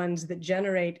be the ones that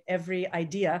generate every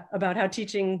idea about how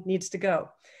teaching needs to go.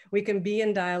 We can be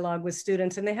in dialogue with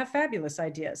students, and they have fabulous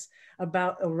ideas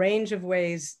about a range of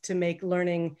ways to make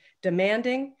learning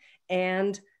demanding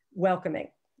and welcoming,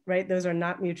 right? Those are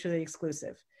not mutually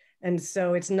exclusive. And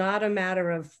so it's not a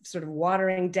matter of sort of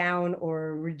watering down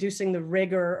or reducing the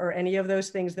rigor or any of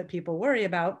those things that people worry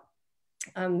about.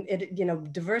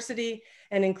 Diversity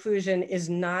and inclusion is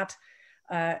not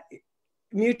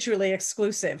mutually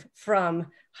exclusive from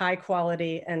high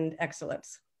quality and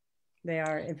excellence. They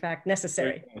are, in fact,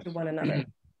 necessary to one another.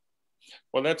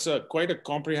 Well, that's quite a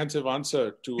comprehensive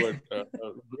answer to a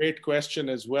great question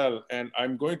as well. And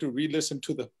I'm going to re-listen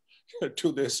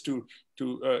to this to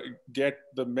get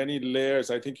the many layers.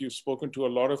 I think you've spoken to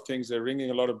a lot of things. They're ringing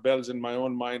a lot of bells in my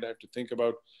own mind. I have to think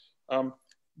about.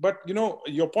 But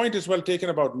your point is well taken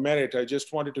about merit. I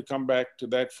just wanted to come back to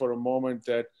that for a moment.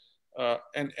 That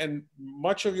and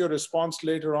much of your response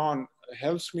later on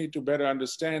helps me to better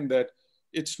understand that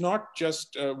it's not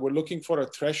just we're looking for a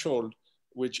threshold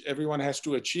which everyone has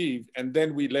to achieve, and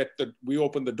then we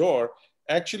open the door.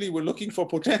 Actually, we're looking for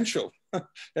potential,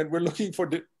 and we're looking for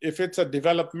if it's a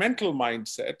developmental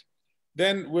mindset,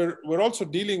 then we're also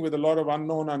dealing with a lot of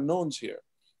unknown unknowns here.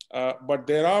 But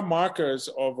there are markers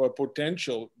of a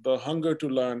potential, the hunger to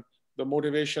learn, the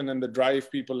motivation and the drive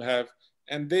people have,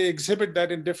 and they exhibit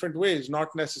that in different ways,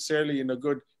 not necessarily in a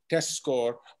good test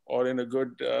score or in a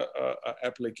good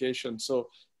application. So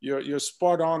you're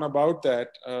spot on about that.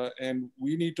 And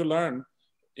we need to learn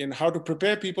in how to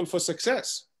prepare people for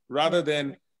success rather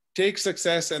than take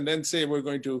success and then say we're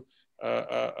going to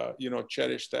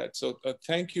cherish that. So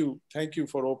thank you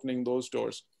for opening those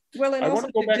doors. Well, and also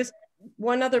just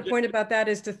one other point about that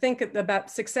is to think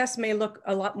about success may look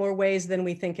a lot more ways than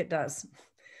we think it does.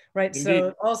 Right. Indeed.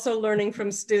 So also learning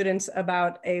from students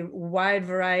about a wide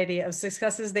variety of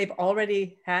successes they've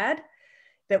already had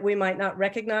that we might not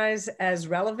recognize as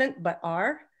relevant, but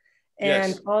are,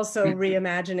 and yes. Also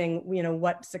reimagining,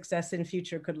 what success in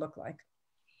future could look like.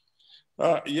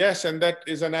 Yes, and that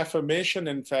is an affirmation,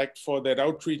 in fact, for that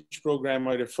outreach program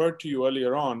I referred to you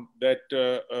earlier on, that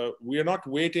we are not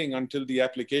waiting until the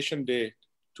application day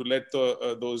to let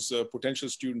those potential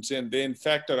students in. They, in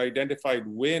fact, are identified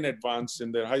way in advance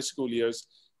in their high school years,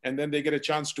 and then they get a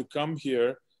chance to come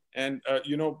here and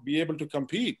be able to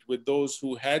compete with those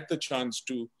who had the chance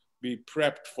to be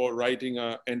prepped for writing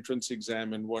an entrance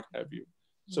exam and what have you.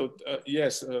 So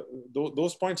yes,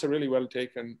 those points are really well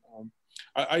taken.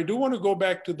 I do want to go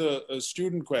back to the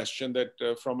student question that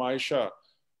from Aisha,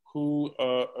 who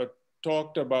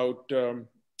talked about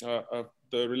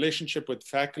the relationship with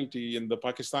faculty in the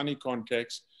Pakistani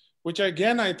context, which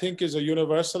again, I think is a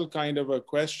universal kind of a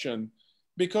question,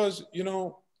 because,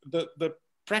 the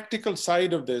practical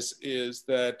side of this is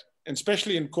that, and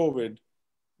especially in COVID,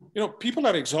 people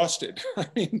are exhausted. I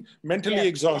mean, mentally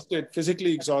exhausted,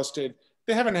 physically exhausted.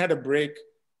 They haven't had a break.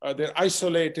 They're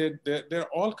isolated. There are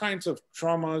all kinds of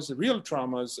traumas, real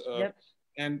traumas,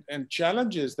 and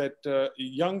challenges that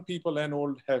young people and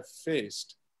old have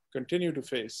faced, continue to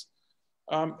face.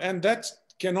 And that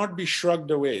cannot be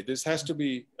shrugged away. This has to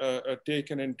be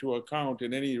taken into account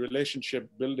in any relationship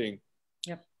building.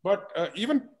 Yep. But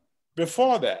even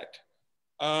before that,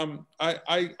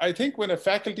 I think when a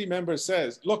faculty member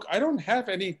says, look, I don't have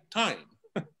any time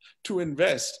to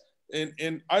invest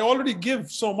in, I already give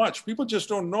so much. People just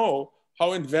don't know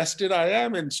how invested I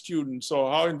am in students or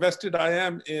how invested I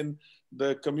am in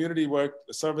the community work,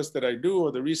 the service that I do,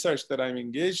 or the research that I'm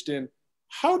engaged in.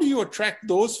 How do you attract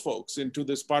those folks into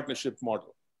this partnership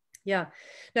model? Yeah,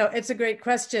 no, it's a great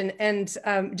question. And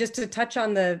just to touch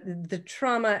on the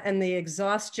trauma and the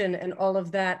exhaustion and all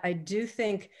of that, I do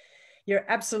think you're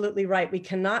absolutely right. We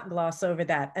cannot gloss over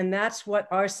that. And that's what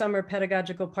our summer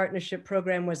pedagogical partnership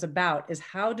program was about, is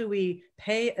how do we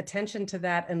pay attention to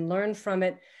that and learn from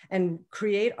it and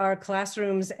create our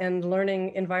classrooms and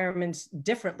learning environments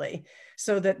differently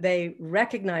so that they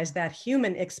recognize that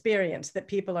human experience that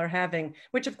people are having,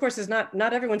 which of course is not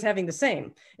everyone's having the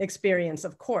same experience,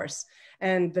 of course.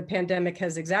 And the pandemic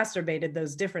has exacerbated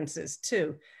those differences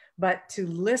too. But to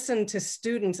listen to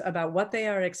students about what they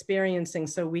are experiencing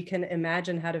so we can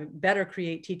imagine how to better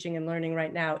create teaching and learning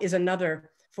right now is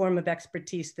another form of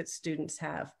expertise that students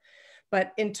have.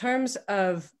 But in terms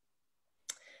of,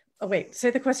 oh wait,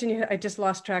 say the question I just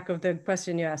lost track of the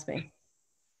question you asked me.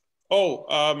 Oh,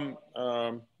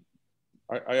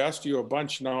 I asked you a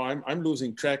bunch now. I'm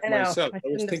losing track myself. I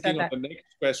was thinking of the next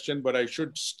question, but I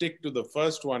should stick to the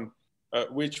first one.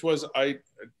 Which was,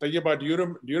 Tayyaba, do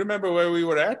you remember where we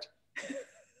were at?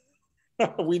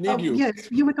 We need you. Yes,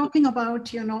 you were talking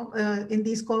about, in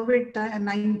these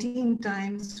COVID-19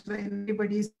 times when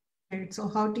everybody's scared. So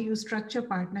how do you structure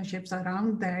partnerships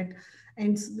around that?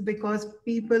 And because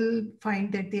people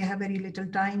find that they have very little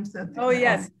time. So oh,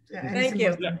 yes. Thank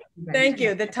you. Yeah. Thank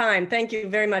you. The time. Thank you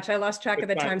very much. I lost track of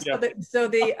the time. Yeah. So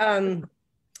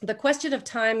the question of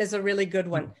time is a really good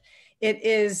one. It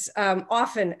is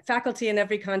often faculty in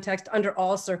every context under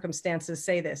all circumstances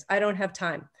say this, I don't have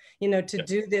time, to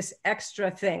do this extra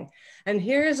thing. And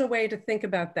here is a way to think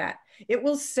about that. It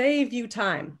will save you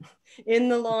time in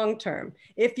the long term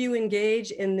if you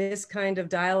engage in this kind of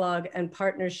dialogue and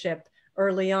partnership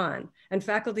early on. And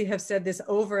faculty have said this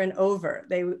over and over.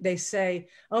 They say,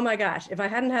 oh my gosh, if I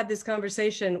hadn't had this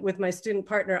conversation with my student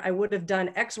partner, I would have done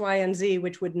X, Y, and Z,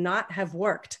 which would not have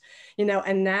worked.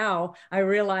 And now I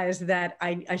realize that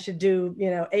I should do,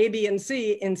 A, B, and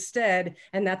C instead,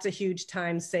 and that's a huge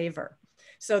time saver.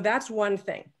 So that's one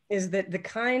thing, is that the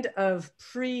kind of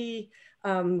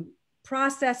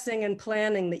processing and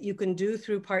planning that you can do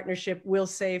through partnership will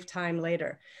save time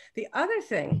later. The other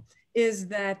thing is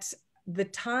that the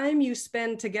time you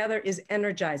spend together is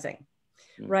energizing,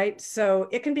 right? So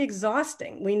it can be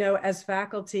exhausting. We know as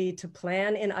faculty to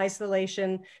plan in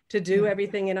isolation, to do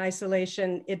everything in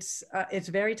isolation, it's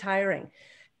very tiring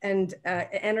and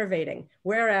enervating.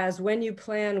 Whereas when you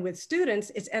plan with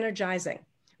students, it's energizing,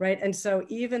 right? And so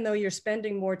even though you're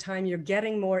spending more time, you're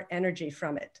getting more energy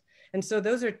from it. And so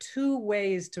those are two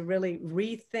ways to really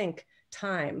rethink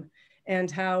time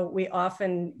and how we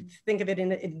often think of it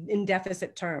in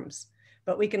deficit terms,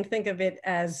 but we can think of it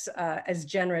as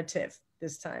generative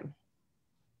this time.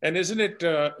 And isn't it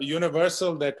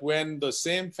universal that when the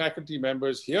same faculty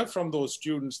members hear from those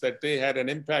students that they had an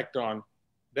impact on,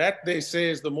 that they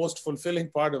say is the most fulfilling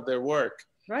part of their work?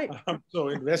 Right. So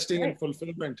investing in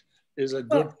fulfillment is a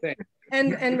good thing.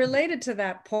 And related to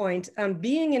that point,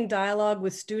 being in dialogue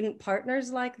with student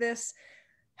partners like this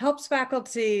helps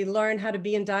faculty learn how to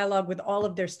be in dialogue with all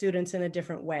of their students in a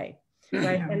different way,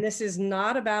 right? And this is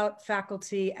not about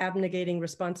faculty abnegating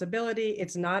responsibility.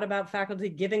 It's not about faculty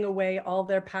giving away all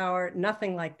their power,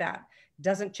 nothing like that.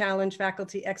 Doesn't challenge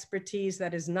faculty expertise.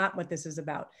 That is not what this is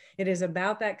about. It is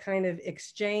about that kind of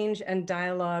exchange and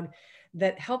dialogue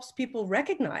that helps people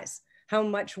recognize how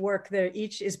much work they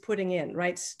each is putting in,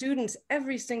 right? Students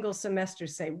every single semester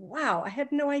say, wow, I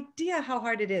had no idea how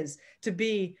hard it is to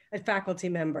be a faculty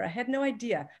member. I had no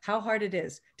idea how hard it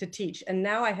is to teach. And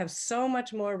now I have so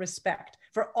much more respect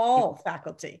for all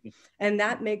faculty. And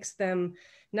that makes them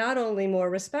not only more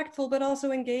respectful, but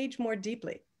also engage more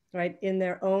deeply, right, in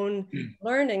their own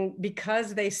learning,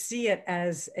 because they see it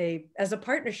as a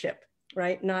partnership,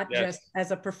 right? Not just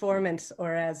as a performance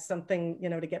or as something,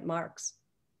 to get marks.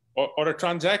 Or a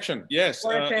transaction, yes.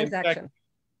 Or a transaction. In fact,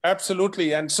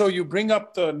 absolutely. And so you bring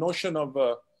up the notion of,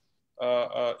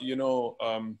 I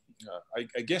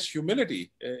guess,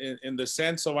 humility in the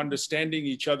sense of understanding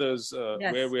each other's,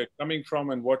 where we're coming from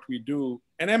and what we do,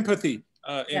 and empathy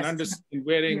in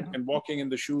wearing and walking in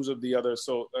the shoes of the other.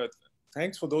 So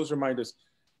thanks for those reminders.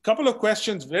 Couple of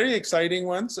questions, very exciting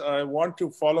ones. I want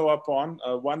to follow up on,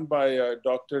 one by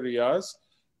Dr. Riaz.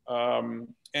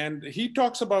 And he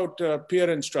talks about peer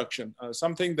instruction,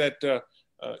 something that,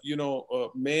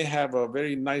 may have a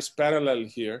very nice parallel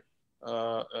here,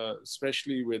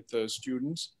 especially with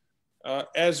students,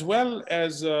 as well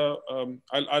as,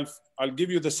 I'll give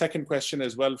you the second question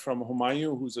as well from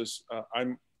Humayun, who's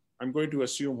I'm going to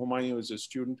assume Humayun is a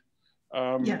student,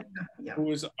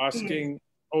 who is asking,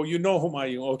 Oh, you know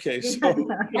Humayun. Okay, so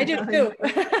I do too.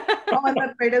 On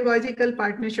the Pedagogical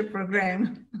Partnership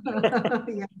Programme.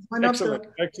 Yes, one excellent,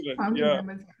 of the excellent. founding Yeah.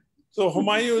 members. So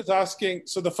Humayun is asking,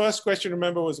 so the first question,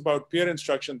 remember, was about peer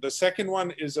instruction. The second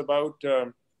one is about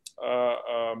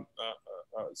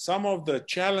some of the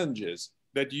challenges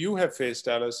that you have faced,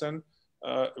 Alison,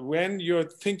 when you're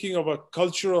thinking of a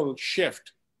cultural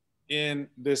shift in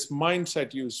this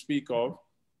mindset you speak of,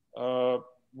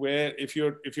 where if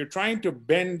you're trying to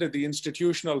bend the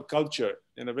institutional culture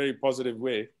in a very positive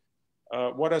way,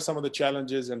 what are some of the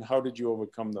challenges and how did you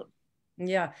overcome them?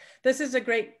 Yeah, this is a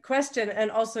great question. And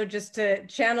also just to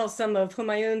channel some of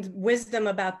Humayun's wisdom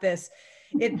about this,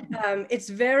 it's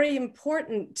very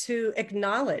important to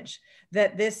acknowledge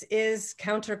that this is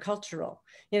countercultural,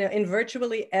 in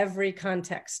virtually every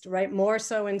context, right? More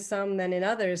so in some than in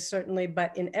others, certainly,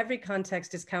 but in every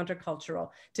context is countercultural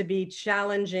to be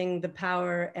challenging the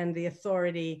power and the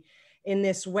authority in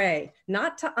this way,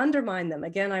 not to undermine them.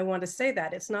 Again, I want to say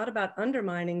that it's not about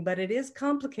undermining, but it is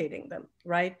complicating them,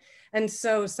 right? And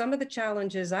so some of the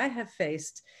challenges I have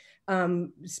faced,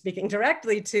 speaking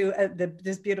directly to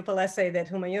this beautiful essay that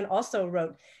Humayun also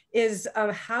wrote, is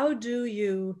how do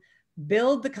you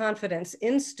build the confidence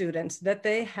in students that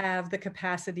they have the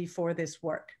capacity for this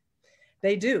work?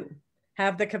 They do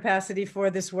have the capacity for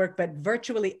this work, but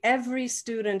virtually every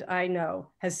student I know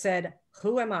has said,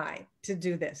 who am I to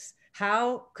do this?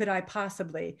 How could I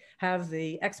possibly have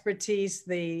the expertise,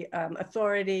 the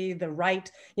authority, the right,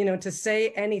 to say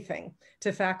anything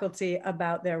to faculty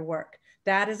about their work?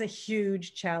 That is a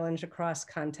huge challenge across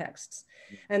contexts.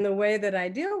 And the way that I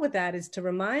deal with that is to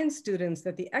remind students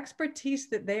that the expertise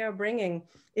that they are bringing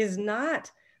is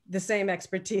not the same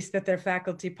expertise that their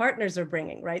faculty partners are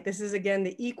bringing, right? This is, again,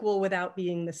 the equal without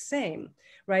being the same,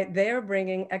 right? They're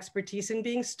bringing expertise in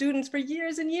being students for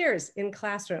years and years in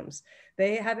classrooms.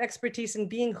 They have expertise in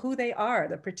being who they are,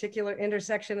 the particular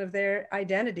intersection of their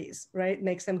identities, right?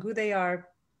 Makes them who they are,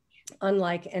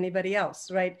 unlike anybody else,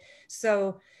 right?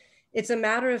 So it's a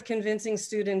matter of convincing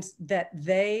students that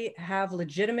they have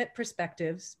legitimate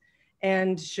perspectives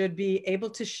and should be able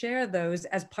to share those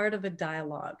as part of a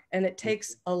dialogue. And it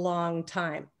takes a long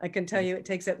time. I can tell you it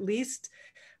takes at least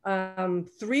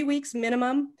 3 weeks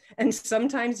minimum, and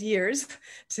sometimes years,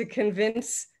 to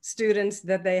convince students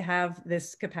that they have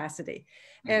this capacity.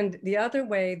 And the other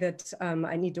way that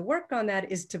I need to work on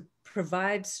that is to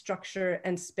provide structure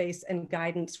and space and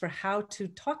guidance for how to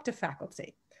talk to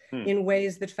faculty in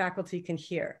ways that faculty can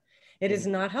hear. It is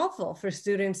not helpful for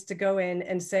students to go in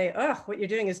and say, oh, what you're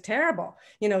doing is terrible.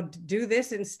 Do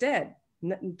this instead.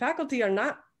 Faculty are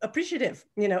not appreciative,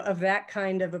 of that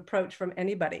kind of approach from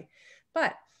anybody.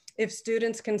 But if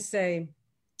students can say,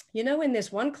 in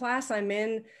this one class I'm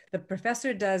in, the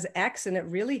professor does X and it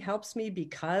really helps me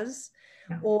because,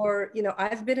 or,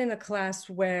 I've been in a class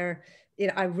where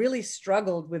I really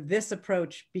struggled with this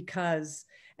approach because,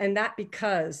 and that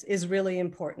because is really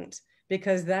important,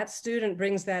 because that student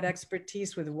brings that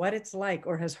expertise with what it's like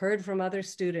or has heard from other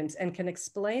students and can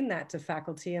explain that to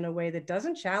faculty in a way that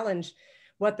doesn't challenge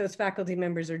what those faculty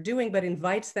members are doing, but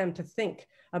invites them to think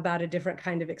about a different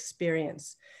kind of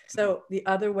experience. So the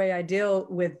other way I deal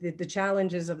with the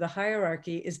challenges of the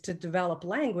hierarchy is to develop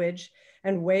language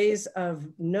and ways of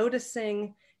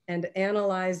noticing and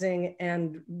analyzing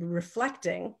and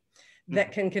reflecting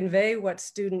that can convey what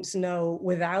students know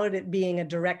without it being a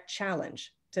direct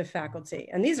challenge to faculty.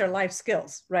 And these are life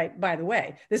skills, right? By the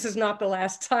way, this is not the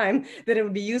last time that it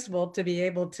would be useful to be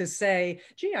able to say,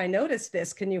 gee, I noticed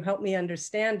this, can you help me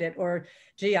understand it? Or,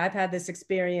 gee, I've had this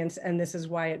experience and this is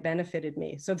why it benefited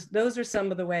me. So those are some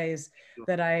of the ways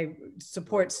that I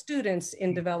support students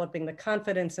in developing the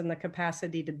confidence and the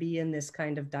capacity to be in this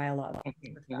kind of dialogue.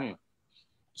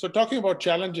 So talking about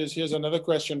challenges, here's another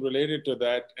question related to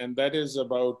that, and that is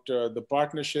about the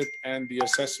partnership and the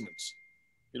assessments.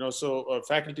 So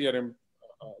faculty are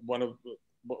one of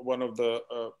the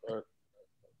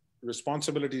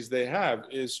responsibilities they have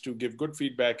is to give good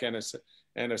feedback and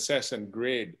assess and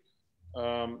grade.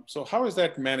 So how is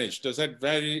that managed? Does that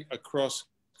vary across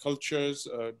cultures?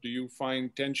 Do you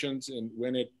find tensions in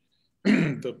when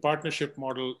the partnership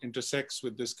model intersects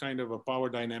with this kind of a power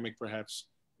dynamic, perhaps,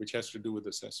 which has to do with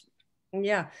assessment?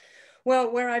 Yeah.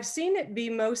 Well, where I've seen it be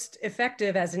most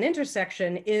effective as an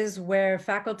intersection is where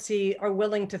faculty are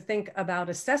willing to think about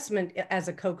assessment as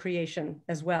a co-creation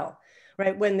as well,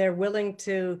 right? When they're willing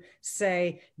to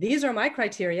say, these are my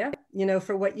criteria,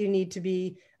 for what you need to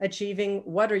be achieving,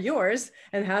 what are yours,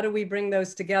 and how do we bring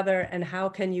those together, and how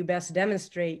can you best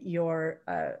demonstrate your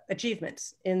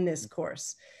achievements in this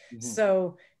course?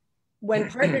 So when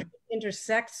partnership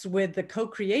intersects with the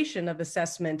co-creation of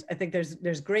assessment, I think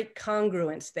there's great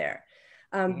congruence there.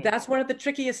 That's one of the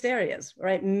trickiest areas,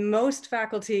 right? Most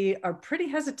faculty are pretty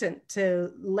hesitant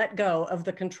to let go of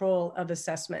the control of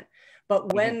assessment.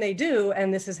 But when they do,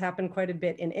 and this has happened quite a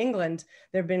bit in England,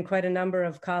 there have been quite a number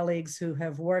of colleagues who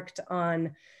have worked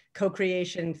on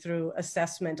co-creation through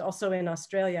assessment, also in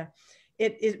Australia.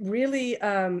 It really,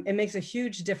 it makes a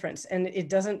huge difference, and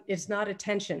it's not a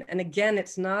tension. And again,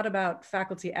 it's not about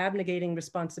faculty abnegating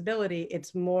responsibility.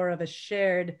 It's more of a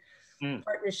shared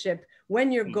partnership.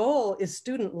 When your goal is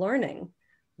student learning,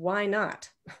 why not?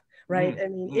 Right? I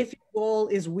mean, if your goal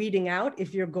is weeding out,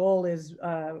 if your goal is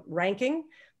ranking,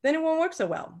 then it won't work so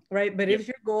well, right? But if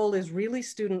your goal is really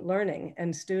student learning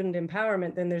and student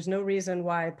empowerment, then there's no reason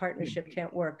why partnership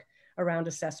can't work around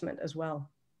assessment as well.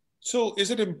 So is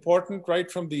it important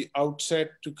right from the outset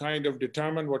to kind of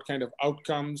determine what kind of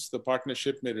outcomes the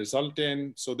partnership may result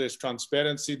in? So there's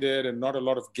transparency there and not a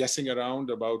lot of guessing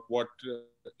around about what,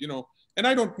 you know, and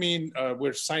I don't mean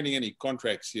we're signing any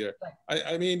contracts here. Right.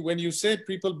 I mean, when you say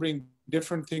people bring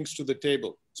different things to the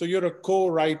table, so you're a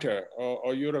co-writer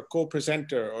or you're a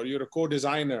co-presenter or you're a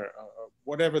co-designer,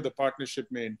 whatever the partnership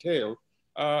may entail,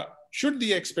 should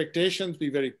the expectations be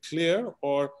very clear,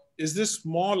 or is this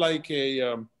more like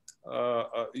a,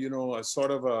 you know, a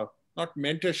sort of a, not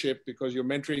mentorship because you're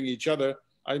mentoring each other,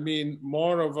 I mean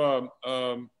more of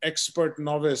a expert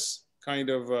novice kind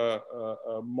of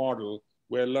a model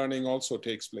where learning also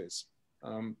takes place.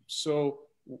 So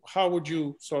how would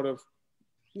you sort of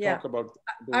talk about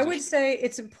those I would issues? say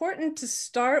it's important to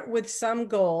start with some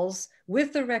goals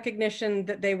with the recognition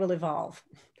that they will evolve.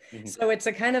 So it's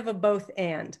a kind of a both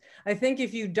and. I think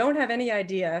if you don't have any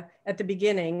idea at the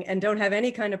beginning and don't have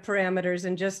any kind of parameters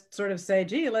and just sort of say,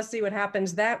 gee, let's see what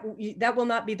happens, that will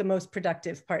not be the most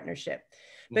productive partnership.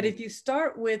 But if you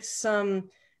start with some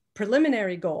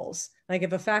preliminary goals, like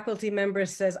if a faculty member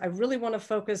says, I really want to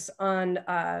focus on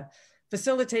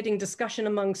facilitating discussion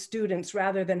among students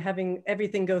rather than having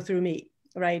everything go through me,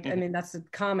 right? I mean, that's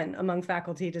common among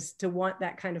faculty to want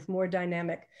that kind of more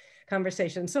dynamic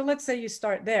conversation. So let's say you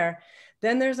start there,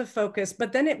 then there's a focus,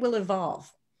 but then it will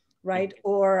evolve, right?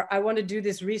 Or I want to do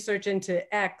this research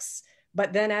into X,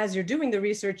 but then as you're doing the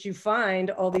research, you find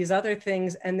all these other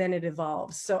things and then it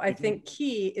evolves. So I think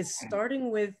key is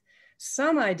starting with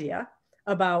some idea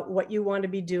about what you want to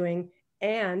be doing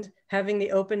and having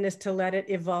the openness to let it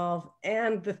evolve.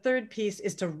 And the third piece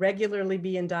is to regularly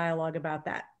be in dialogue about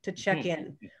that, to check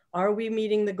in. Are we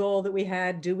meeting the goal that we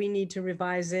had? Do we need to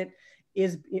revise it?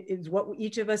 Is what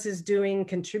each of us is doing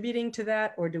contributing to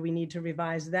that, or do we need to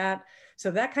revise that?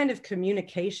 So that kind of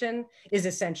communication is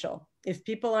essential. If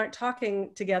people aren't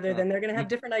talking together, then they're going to have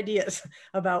different ideas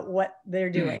about what they're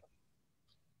doing.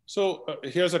 So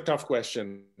here's a tough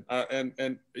question,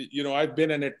 and you know, I've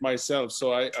been in it myself,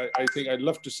 so I think I'd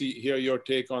love to hear your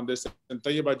take on this. And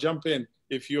Tayyaba, jump in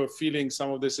if you're feeling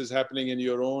some of this is happening in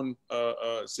your own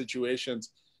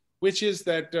situations, which is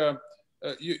that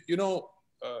you know,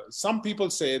 some people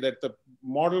say that the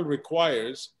model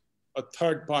requires a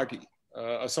third party,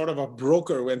 a sort of a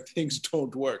broker when things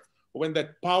don't work, when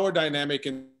that power dynamic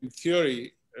in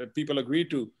theory people agree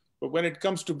to, but when it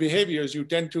comes to behaviors, you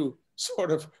tend to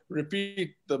sort of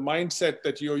repeat the mindset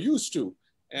that you're used to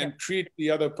and treat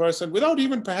the other person without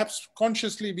even perhaps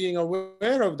consciously being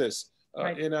aware of this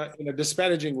in a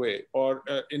disparaging way or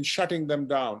in shutting them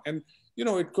down. And, you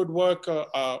know, it could work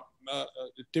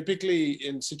typically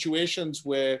in situations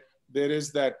where there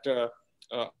is that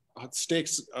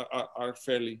stakes are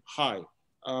fairly high.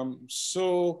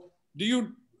 So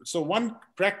one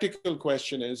practical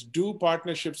question is, do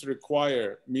partnerships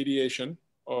require mediation,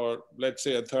 or let's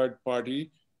say a third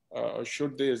party, or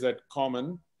should they, is that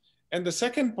common? And the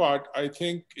second part, I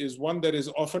think, is one that is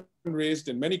often raised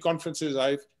in many conferences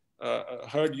I've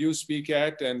heard you speak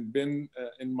at and been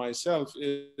in myself,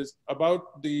 is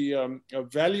about the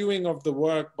valuing of the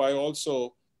work by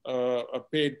also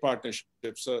paid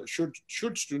partnerships.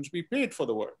 Should students be paid for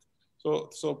the work?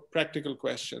 So practical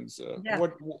questions.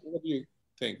 What do you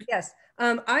think? Yes,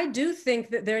 I do think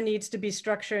that there needs to be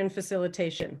structure and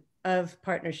facilitation of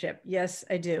partnership. Yes,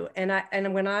 I do.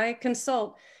 And when I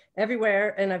consult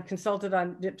everywhere, and I've consulted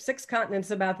on 6 continents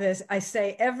about this, I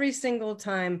say every single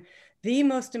time, the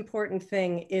most important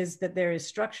thing is that there is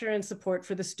structure and support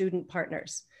for the student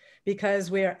partners, because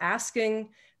we are asking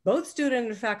both student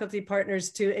and faculty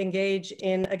partners to engage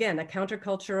in, again, a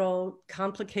countercultural,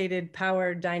 complicated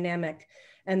power dynamic,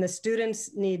 and the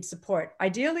students need support.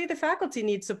 Ideally, the faculty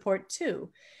need support too.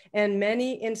 And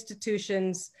many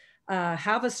institutions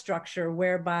have a structure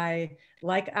whereby,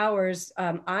 like ours,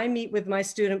 I meet with my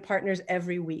student partners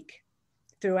every week.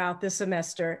 throughout the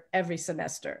semester, every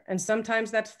semester. And sometimes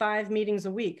that's 5 meetings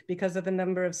a week because of the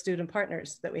number of student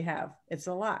partners that we have. It's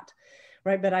a lot,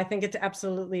 right? But I think it's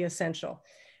absolutely essential.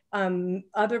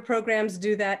 Other programs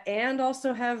do that and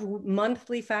also have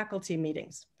monthly faculty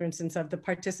meetings, for instance, of the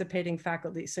participating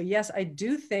faculty. So yes, I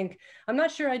do think, I'm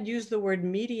not sure I'd use the word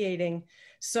mediating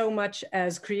so much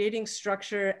as creating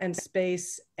structure and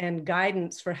space and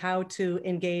guidance for how to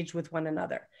engage with one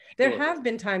another. There have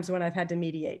been times when I've had to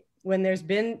mediate, when there's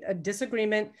been a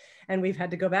disagreement and we've had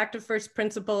to go back to first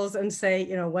principles and say,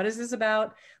 you know, what is this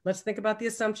about? Let's think about the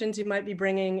assumptions you might be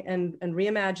bringing and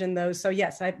reimagine those. So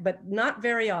yes, but not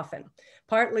very often,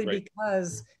 partly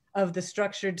because of the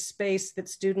structured space that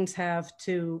students have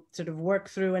to sort of work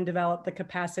through and develop the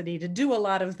capacity to do a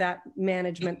lot of that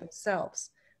management themselves,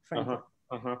 frankly.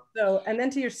 So, and then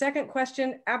to your second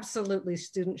question, absolutely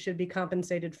students should be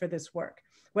compensated for this work,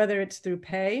 whether it's through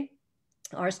pay.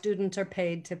 Our students are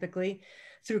paid typically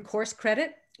through course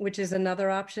credit, which is another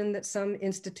option that some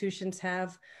institutions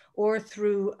have, or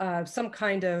through some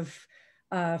kind of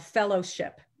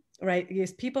fellowship, right?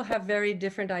 Because people have very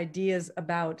different ideas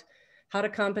about how to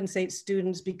compensate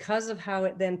students because of how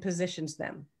it then positions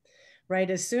them, right?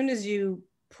 As soon as you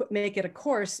make it a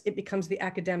course, it becomes the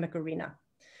academic arena.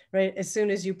 Right? As soon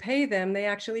as you pay them, they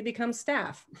actually become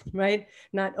staff, right?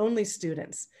 Not only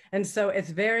students. And so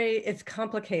it's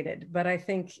complicated, but I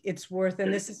think it's worth,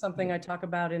 and this is something I talk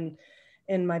about in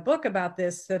my book about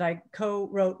this that I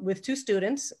co-wrote with 2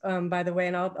 students, by the way,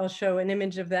 and I'll show an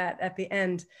image of that at the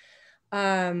end.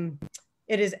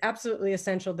 It is absolutely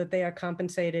essential that they are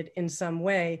compensated in some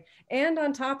way. And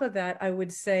on top of that, I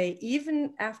would say,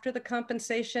 even after the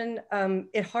compensation,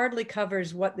 it hardly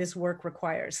covers what this work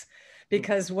requires.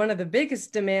 Because one of the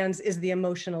biggest demands is the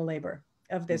emotional labor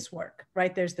of this work,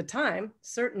 right? There's the time,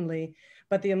 certainly,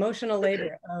 but the emotional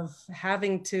labor of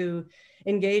having to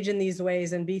engage in these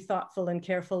ways and be thoughtful and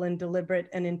careful and deliberate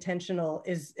and intentional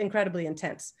is incredibly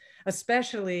intense,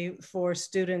 especially for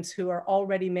students who are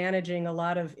already managing a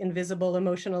lot of invisible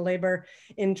emotional labor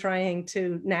in trying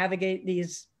to navigate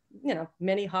these, you know,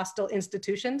 many hostile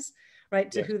institutions,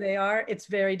 right, to who they are. It's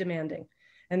very demanding.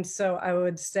 And so I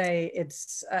would say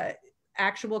it's,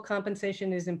 actual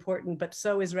compensation is important, but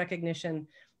so is recognition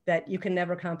that you can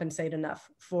never compensate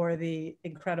enough for the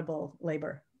incredible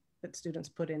labor that students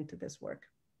put into this work.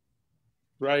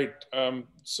 Right.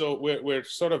 So we're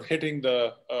sort of hitting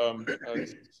the,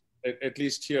 at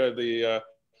least here, the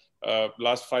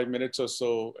last 5 minutes or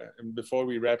so. And before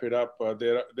we wrap it up,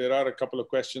 there are a couple of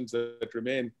questions that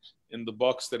remain in the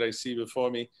box that I see before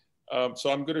me.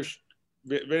 So I'm going to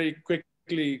very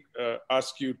quickly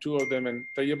ask you 2 of them. And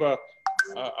Tayyaba,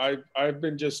 I've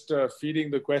been just feeding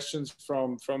the questions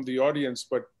from the audience,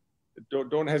 but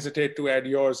don't hesitate to add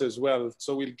yours as well.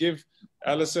 So we'll give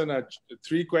Alison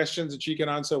 3 questions and she can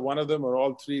answer one of them or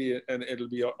all 3, and it'll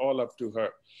be all up to her.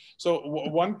 So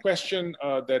one question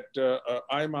that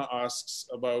Aima asks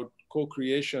about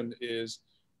co-creation is,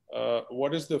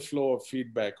 what is the flow of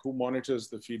feedback? Who monitors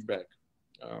the feedback?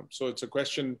 So it's a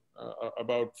question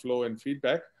about flow and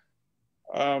feedback.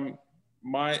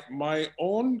 My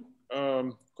own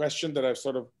question that I've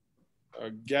sort of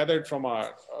gathered from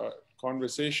our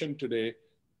conversation today,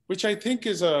 which I think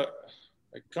is it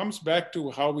comes back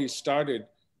to how we started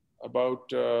about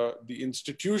the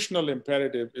institutional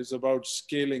imperative is about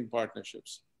scaling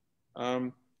partnerships.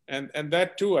 And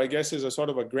that too, I guess, is a sort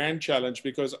of a grand challenge,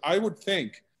 because I would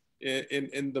think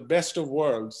in the best of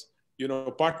worlds, you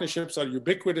know, partnerships are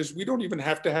ubiquitous. We don't even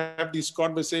have to have these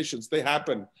conversations. They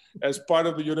happen as part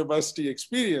of the university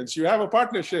experience. You have a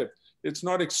partnership. It's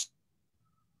not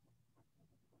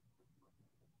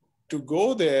to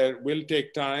go there will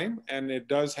take time, and it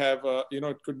does have a, you know,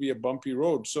 it could be a bumpy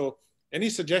road. So any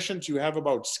suggestions you have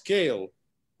about scale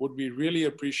would be really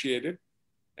appreciated.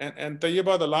 And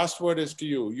Tayyaba, the last word is to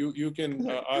you. You can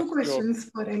ask 2 questions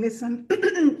for Alison.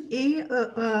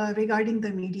 Regarding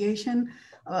the mediation,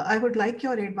 I would like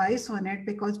your advice on it,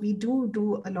 because we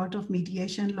do a lot of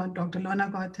mediation. Dr.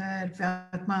 Lona Cockather,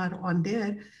 Fatma are on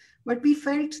there. But we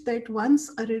felt that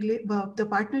once the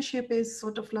partnership is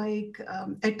sort of like,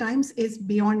 at times is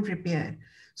beyond repair.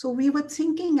 So we were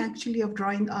thinking actually of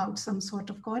drawing out some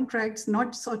sort of contracts,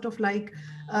 not sort of like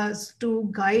to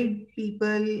guide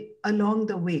people along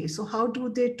the way. So how do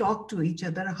they talk to each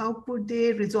other? How could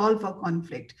they resolve a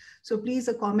conflict? So please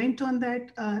a comment on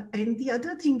that. And the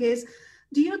other thing is,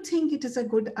 do you think it is a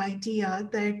good idea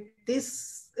that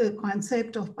this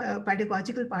concept of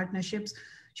pedagogical partnerships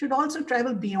should also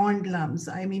travel beyond LUMS?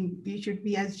 I mean, we should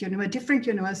be, as different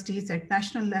universities at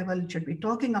national level should be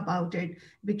talking about it.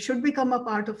 We should become a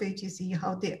part of HEC,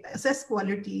 how they assess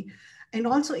quality, and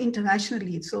also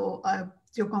internationally. So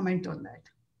your comment on that.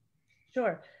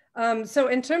 Sure. So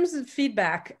in terms of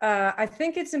feedback, I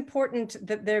think it's important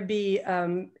that there be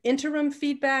interim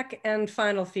feedback and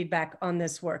final feedback on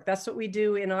this work. That's what we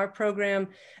do in our program.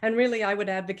 And really, I would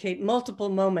advocate multiple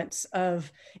moments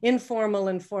of informal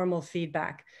and formal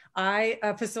feedback. I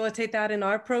facilitate that in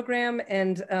our program,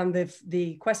 and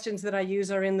the questions that I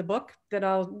use are in the book that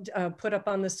I'll put up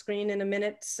on the screen in a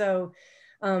minute. So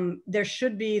there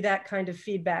should be that kind of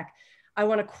feedback. I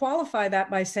want to qualify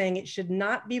that by saying it should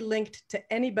not be linked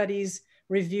to anybody's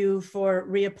review for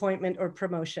reappointment or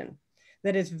promotion.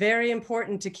 That it's very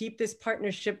important to keep this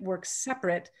partnership work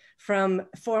separate from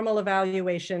formal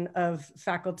evaluation of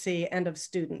faculty and of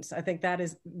students. I think that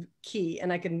is key.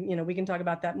 And I can, we can talk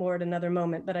about that more at another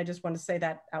moment, but I just want to say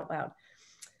that out loud.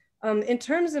 In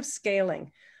terms of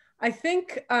scaling, I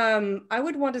think I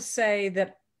would want to say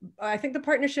that I think the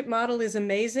partnership model is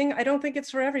amazing. I don't think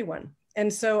it's for everyone.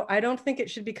 And so I don't think it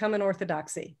should become an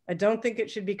orthodoxy. I don't think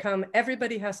it should become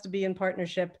everybody has to be in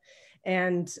partnership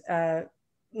and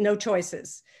no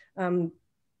choices.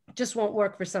 Just won't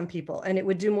work for some people, and it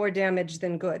would do more damage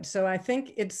than good. So I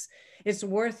think it's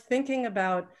worth thinking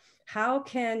about how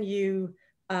can you,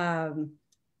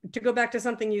 to go back to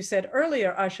something you said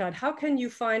earlier, Arshad, how can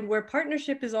you find where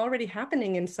partnership is already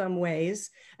happening in some ways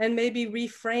and maybe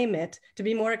reframe it to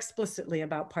be more explicitly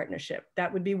about partnership?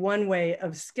 That would be one way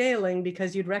of scaling,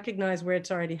 because you'd recognize where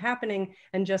it's already happening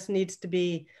and just needs to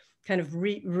be kind of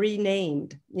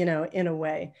renamed, in a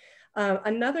way.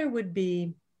 Another would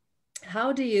be,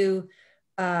 how do you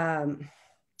sort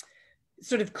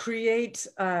of create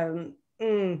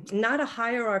not a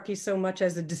hierarchy so much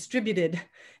as a distributed,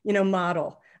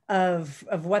 model of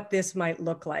what this might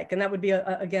look like. And that would be,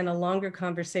 again, a longer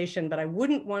conversation, but I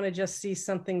wouldn't want to just see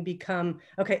something become,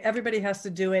 okay, everybody has to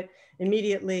do it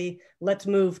immediately, let's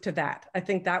move to that. I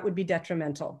think that would be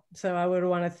detrimental. So I would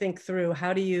want to think through,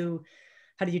 how do you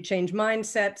change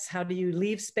mindsets? How do you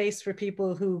leave space for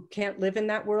people who can't live in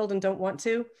that world and don't want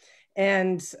to?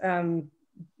 And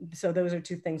so those are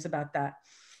two things about that.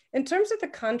 In terms of the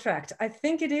contract, I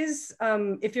think it is,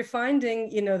 if you're finding,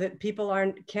 that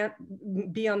people can't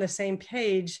be on the same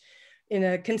page in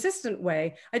a consistent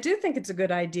way, I do think it's a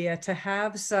good idea to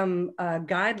have some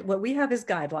what we have is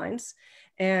guidelines.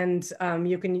 And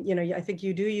you can, I think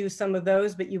you do use some of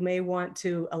those, but you may want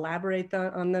to elaborate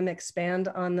on them, expand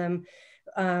on them,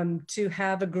 to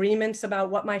have agreements about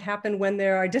what might happen when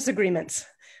there are disagreements,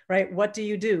 right? What do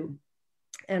you do?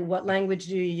 And what language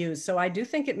do you use? So I do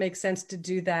think it makes sense to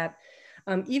do that,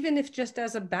 even if just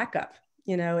as a backup,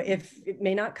 if it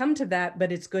may not come to that,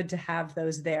 but it's good to have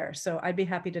those there. So I'd be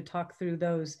happy to talk through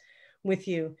those with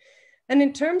you. And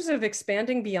in terms of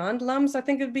expanding beyond LUMS, I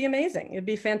think it'd be amazing. It'd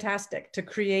be fantastic to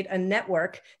create a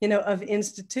network, of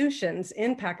institutions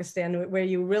in Pakistan where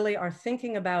you really are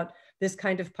thinking about this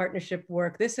kind of partnership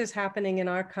work. This is happening in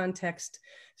our context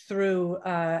through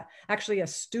actually a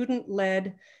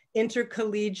student-led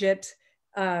intercollegiate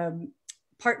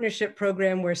partnership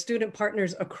program where student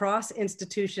partners across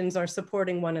institutions are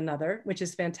supporting one another, which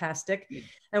is fantastic.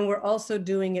 And we're also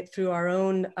doing it through our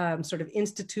own sort of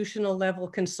institutional level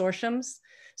consortiums.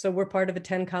 So we're part of a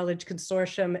 10 college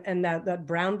consortium, and that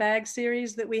brown bag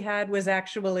series that we had was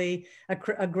actually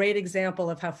a great example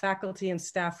of how faculty and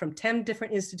staff from 10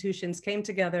 different institutions came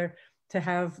together to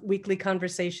have weekly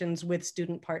conversations with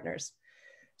student partners.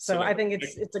 So I think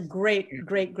it's a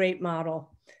great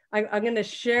model. I'm going to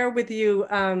share with you,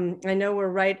 I know we're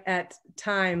right at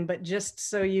time, but just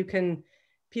so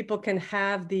people can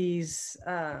have these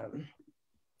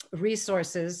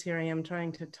resources. Here I am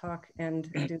trying to talk and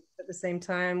do at the same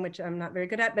time, which I'm not very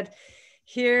good at, but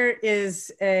here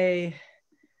is a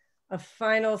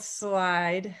final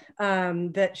slide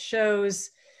that shows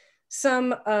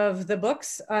some of the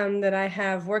books that I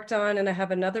have worked on, and I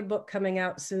have another book coming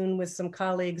out soon with some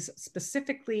colleagues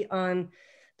specifically on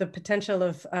the potential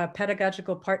of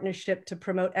pedagogical partnership to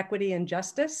promote equity and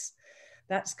justice.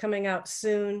 That's coming out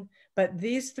soon, but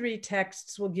these three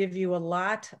texts will give you a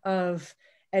lot of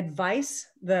advice.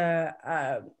 The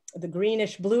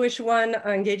greenish bluish one,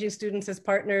 Engaging Students as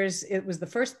Partners, it was the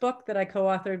first book that I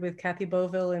co-authored with Kathy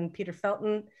Boville and Peter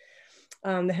Felton.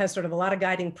 That has sort of a lot of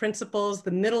guiding principles. The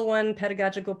middle one,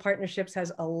 Pedagogical Partnerships,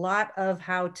 has a lot of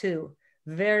how-to,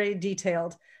 very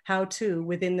detailed how-to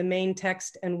within the main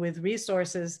text and with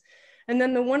resources. And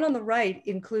then the one on the right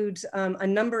includes a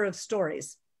number of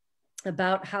stories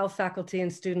about how faculty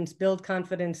and students build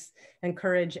confidence and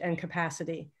courage and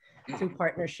capacity through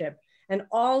partnership. And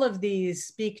all of these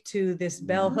speak to this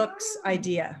bell hooks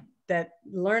idea that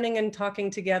learning and talking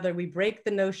together, we break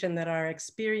the notion that our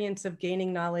experience of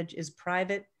gaining knowledge is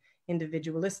private,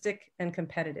 individualistic, and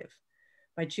competitive.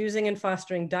 By choosing and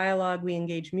fostering dialogue, we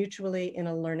engage mutually in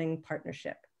a learning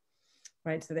partnership.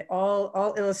 Right, so they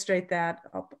all illustrate that.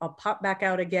 I'll pop back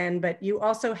out again, but you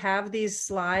also have these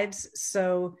slides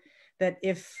so that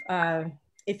if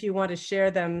you want to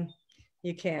share them,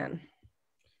 you can.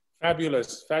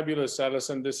 Fabulous, fabulous,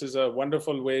 Alison. This is a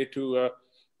wonderful way to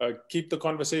keep the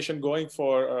conversation going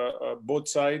for both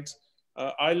sides.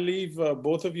 I'll leave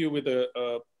both of you with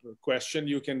a question.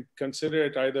 You can consider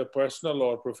it either personal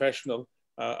or professional.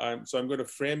 So I'm going to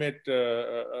frame it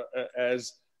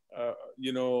as,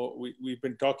 you know, we've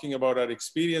been talking about our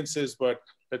experiences, but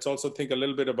let's also think a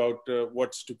little bit about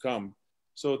what's to come.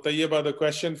 So Tayyaba, the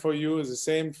question for you is the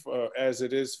same as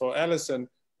it is for Alison.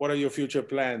 What are your future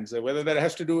plans? Whether that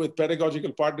has to do with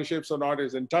pedagogical partnerships or not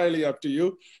is entirely up to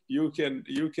you. You can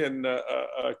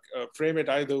frame it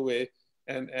either way.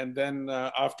 And then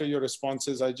after your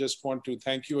responses, I just want to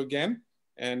thank you again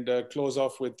and close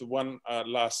off with one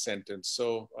last sentence.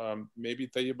 So maybe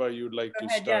Tayyaba, you'd like to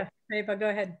start. Yeah, Tayyaba, go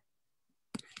ahead.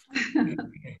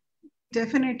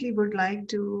 Definitely would like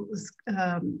to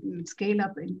scale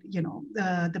up, you know,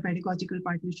 the pedagogical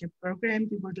partnership program.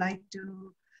 We would like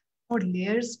to more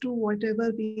layers to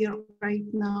whatever we are right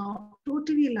now.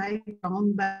 Totally like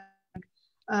down back.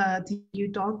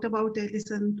 You talked about,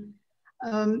 Alison.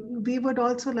 We would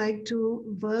also like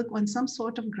to work on some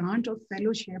sort of grant or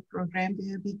fellowship program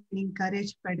where we can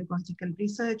encourage pedagogical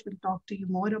research. We'll talk to you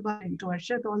more about it, and to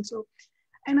Arshad also.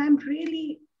 And I'm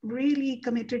really, really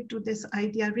committed to this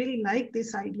idea. I really like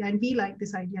this idea, and we like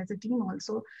this idea as a team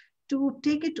also, to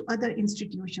take it to other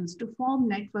institutions, to form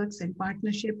networks and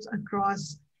partnerships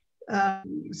across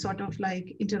sort of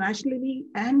like internationally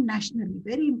and nationally,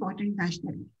 very important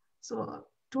nationally. So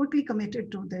totally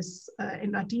committed to this,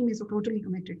 and our team is totally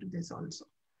committed to this also.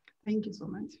 Thank you so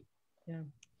much. Yeah,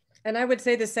 and I would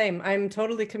say the same. I'm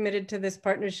totally committed to this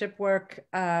partnership work.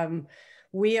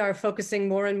 We are focusing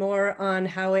more and more on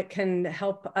how it can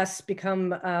help us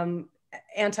become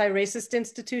anti-racist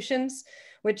institutions,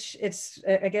 which it's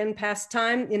again past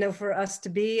time, you know, for us to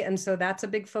be. And so that's a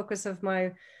big focus of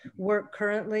my work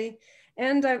currently.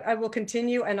 And I will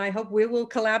continue, and I hope we will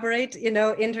collaborate, you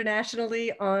know,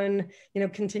 internationally on, you know,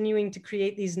 continuing to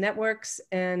create these networks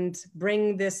and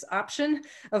bring this option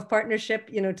of partnership,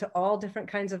 you know, to all different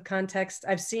kinds of contexts.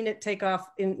 I've seen it take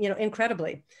off in, you know,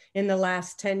 incredibly in the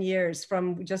last 10 years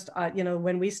from just, you know,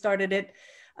 when we started it.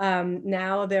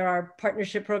 Now there are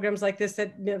partnership programs like this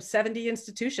at, you know, 70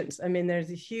 institutions. I mean,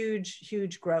 there's a huge,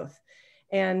 huge growth.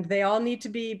 And they all need to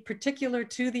be particular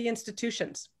to the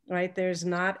institutions, right? There's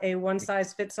not a one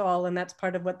size fits all, and that's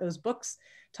part of what those books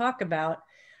talk about.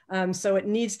 So it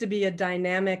needs to be a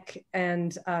dynamic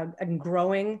and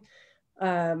growing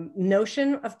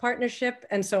notion of partnership.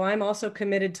 And so I'm also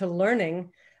committed to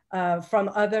learning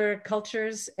from other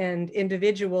cultures and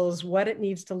individuals what it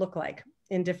needs to look like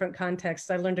in different contexts.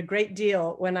 I learned a great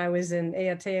deal when I was in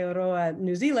Aotearoa,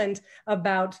 New Zealand,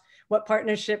 about what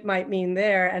partnership might mean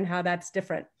there and how that's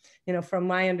different, you know, from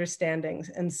my understandings.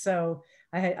 And so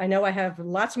I know I have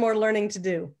lots more learning to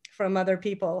do from other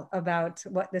people about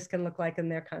what this can look like in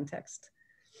their context.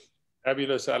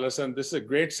 Fabulous, Alison. This is a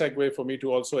great segue for me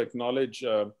to also acknowledge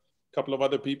a couple of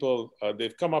other people.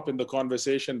 They've come up in the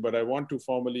conversation, but I want to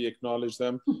formally acknowledge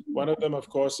them. One of them, of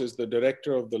course, is the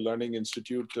director of the Learning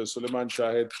Institute, Suleiman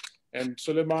Shahid. And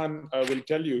Suleiman will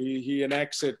tell you, he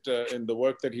enacts it in the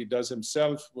work that he does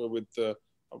himself with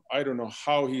I don't know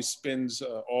how he spins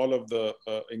all of the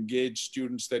engaged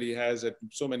students that he has at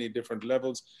so many different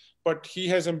levels, but he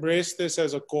has embraced this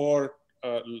as a core,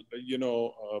 you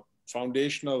know,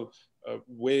 foundational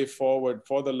way forward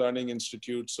for the Learning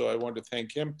Institute. So I want to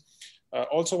thank him.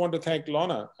 Also want to thank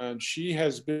Lorna, and she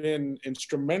has been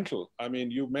instrumental. I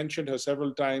mean, you mentioned her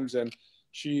several times, and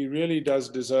she really does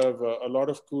deserve a lot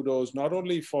of kudos, not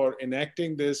only for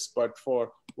enacting this, but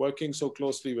for working so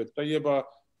closely with Tayyaba,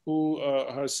 who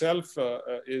herself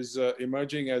is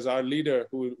emerging as our leader,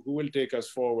 who will take us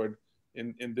forward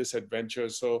in this adventure.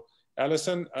 So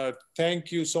Alison,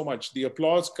 thank you so much. The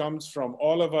applause comes from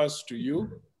all of us to you.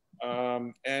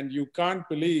 And you can't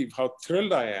believe how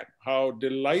thrilled I am, how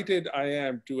delighted I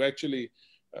am to actually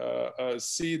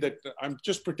see that. I'm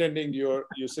just pretending you're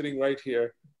sitting right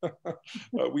here.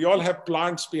 We all have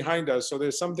plants behind us, so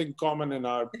there's something common in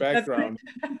our background.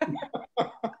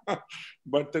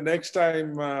 But the next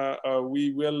time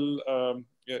we will,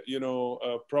 you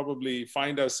know, probably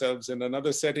find ourselves in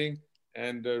another setting,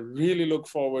 and really look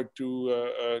forward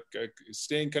to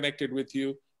staying connected with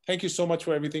you. Thank you so much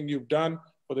for everything you've done,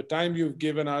 for the time you've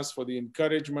given us, for the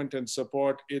encouragement and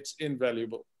support. It's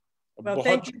invaluable. Well,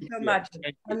 thank you so much.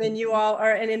 I mean, you all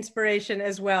are an inspiration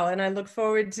as well. And I look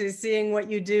forward to seeing what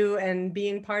you do and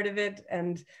being part of it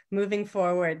and moving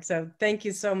forward. So thank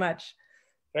you so much.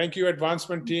 Thank you,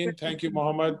 advancement team. Thank you,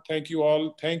 Mohammed. Thank you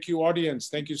all. Thank you, audience.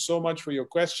 Thank you so much for your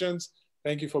questions.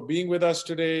 Thank you for being with us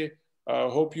today.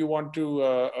 Hope you want to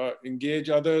engage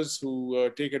others who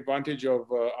take advantage of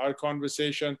our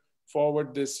conversation.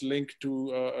 Forward this link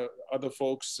to other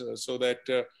folks so that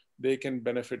they can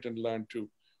benefit and learn too.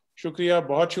 Shukriya,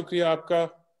 bahut shukriya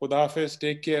aapka. Khuda Hafiz.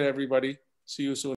 Take care, everybody. See you soon.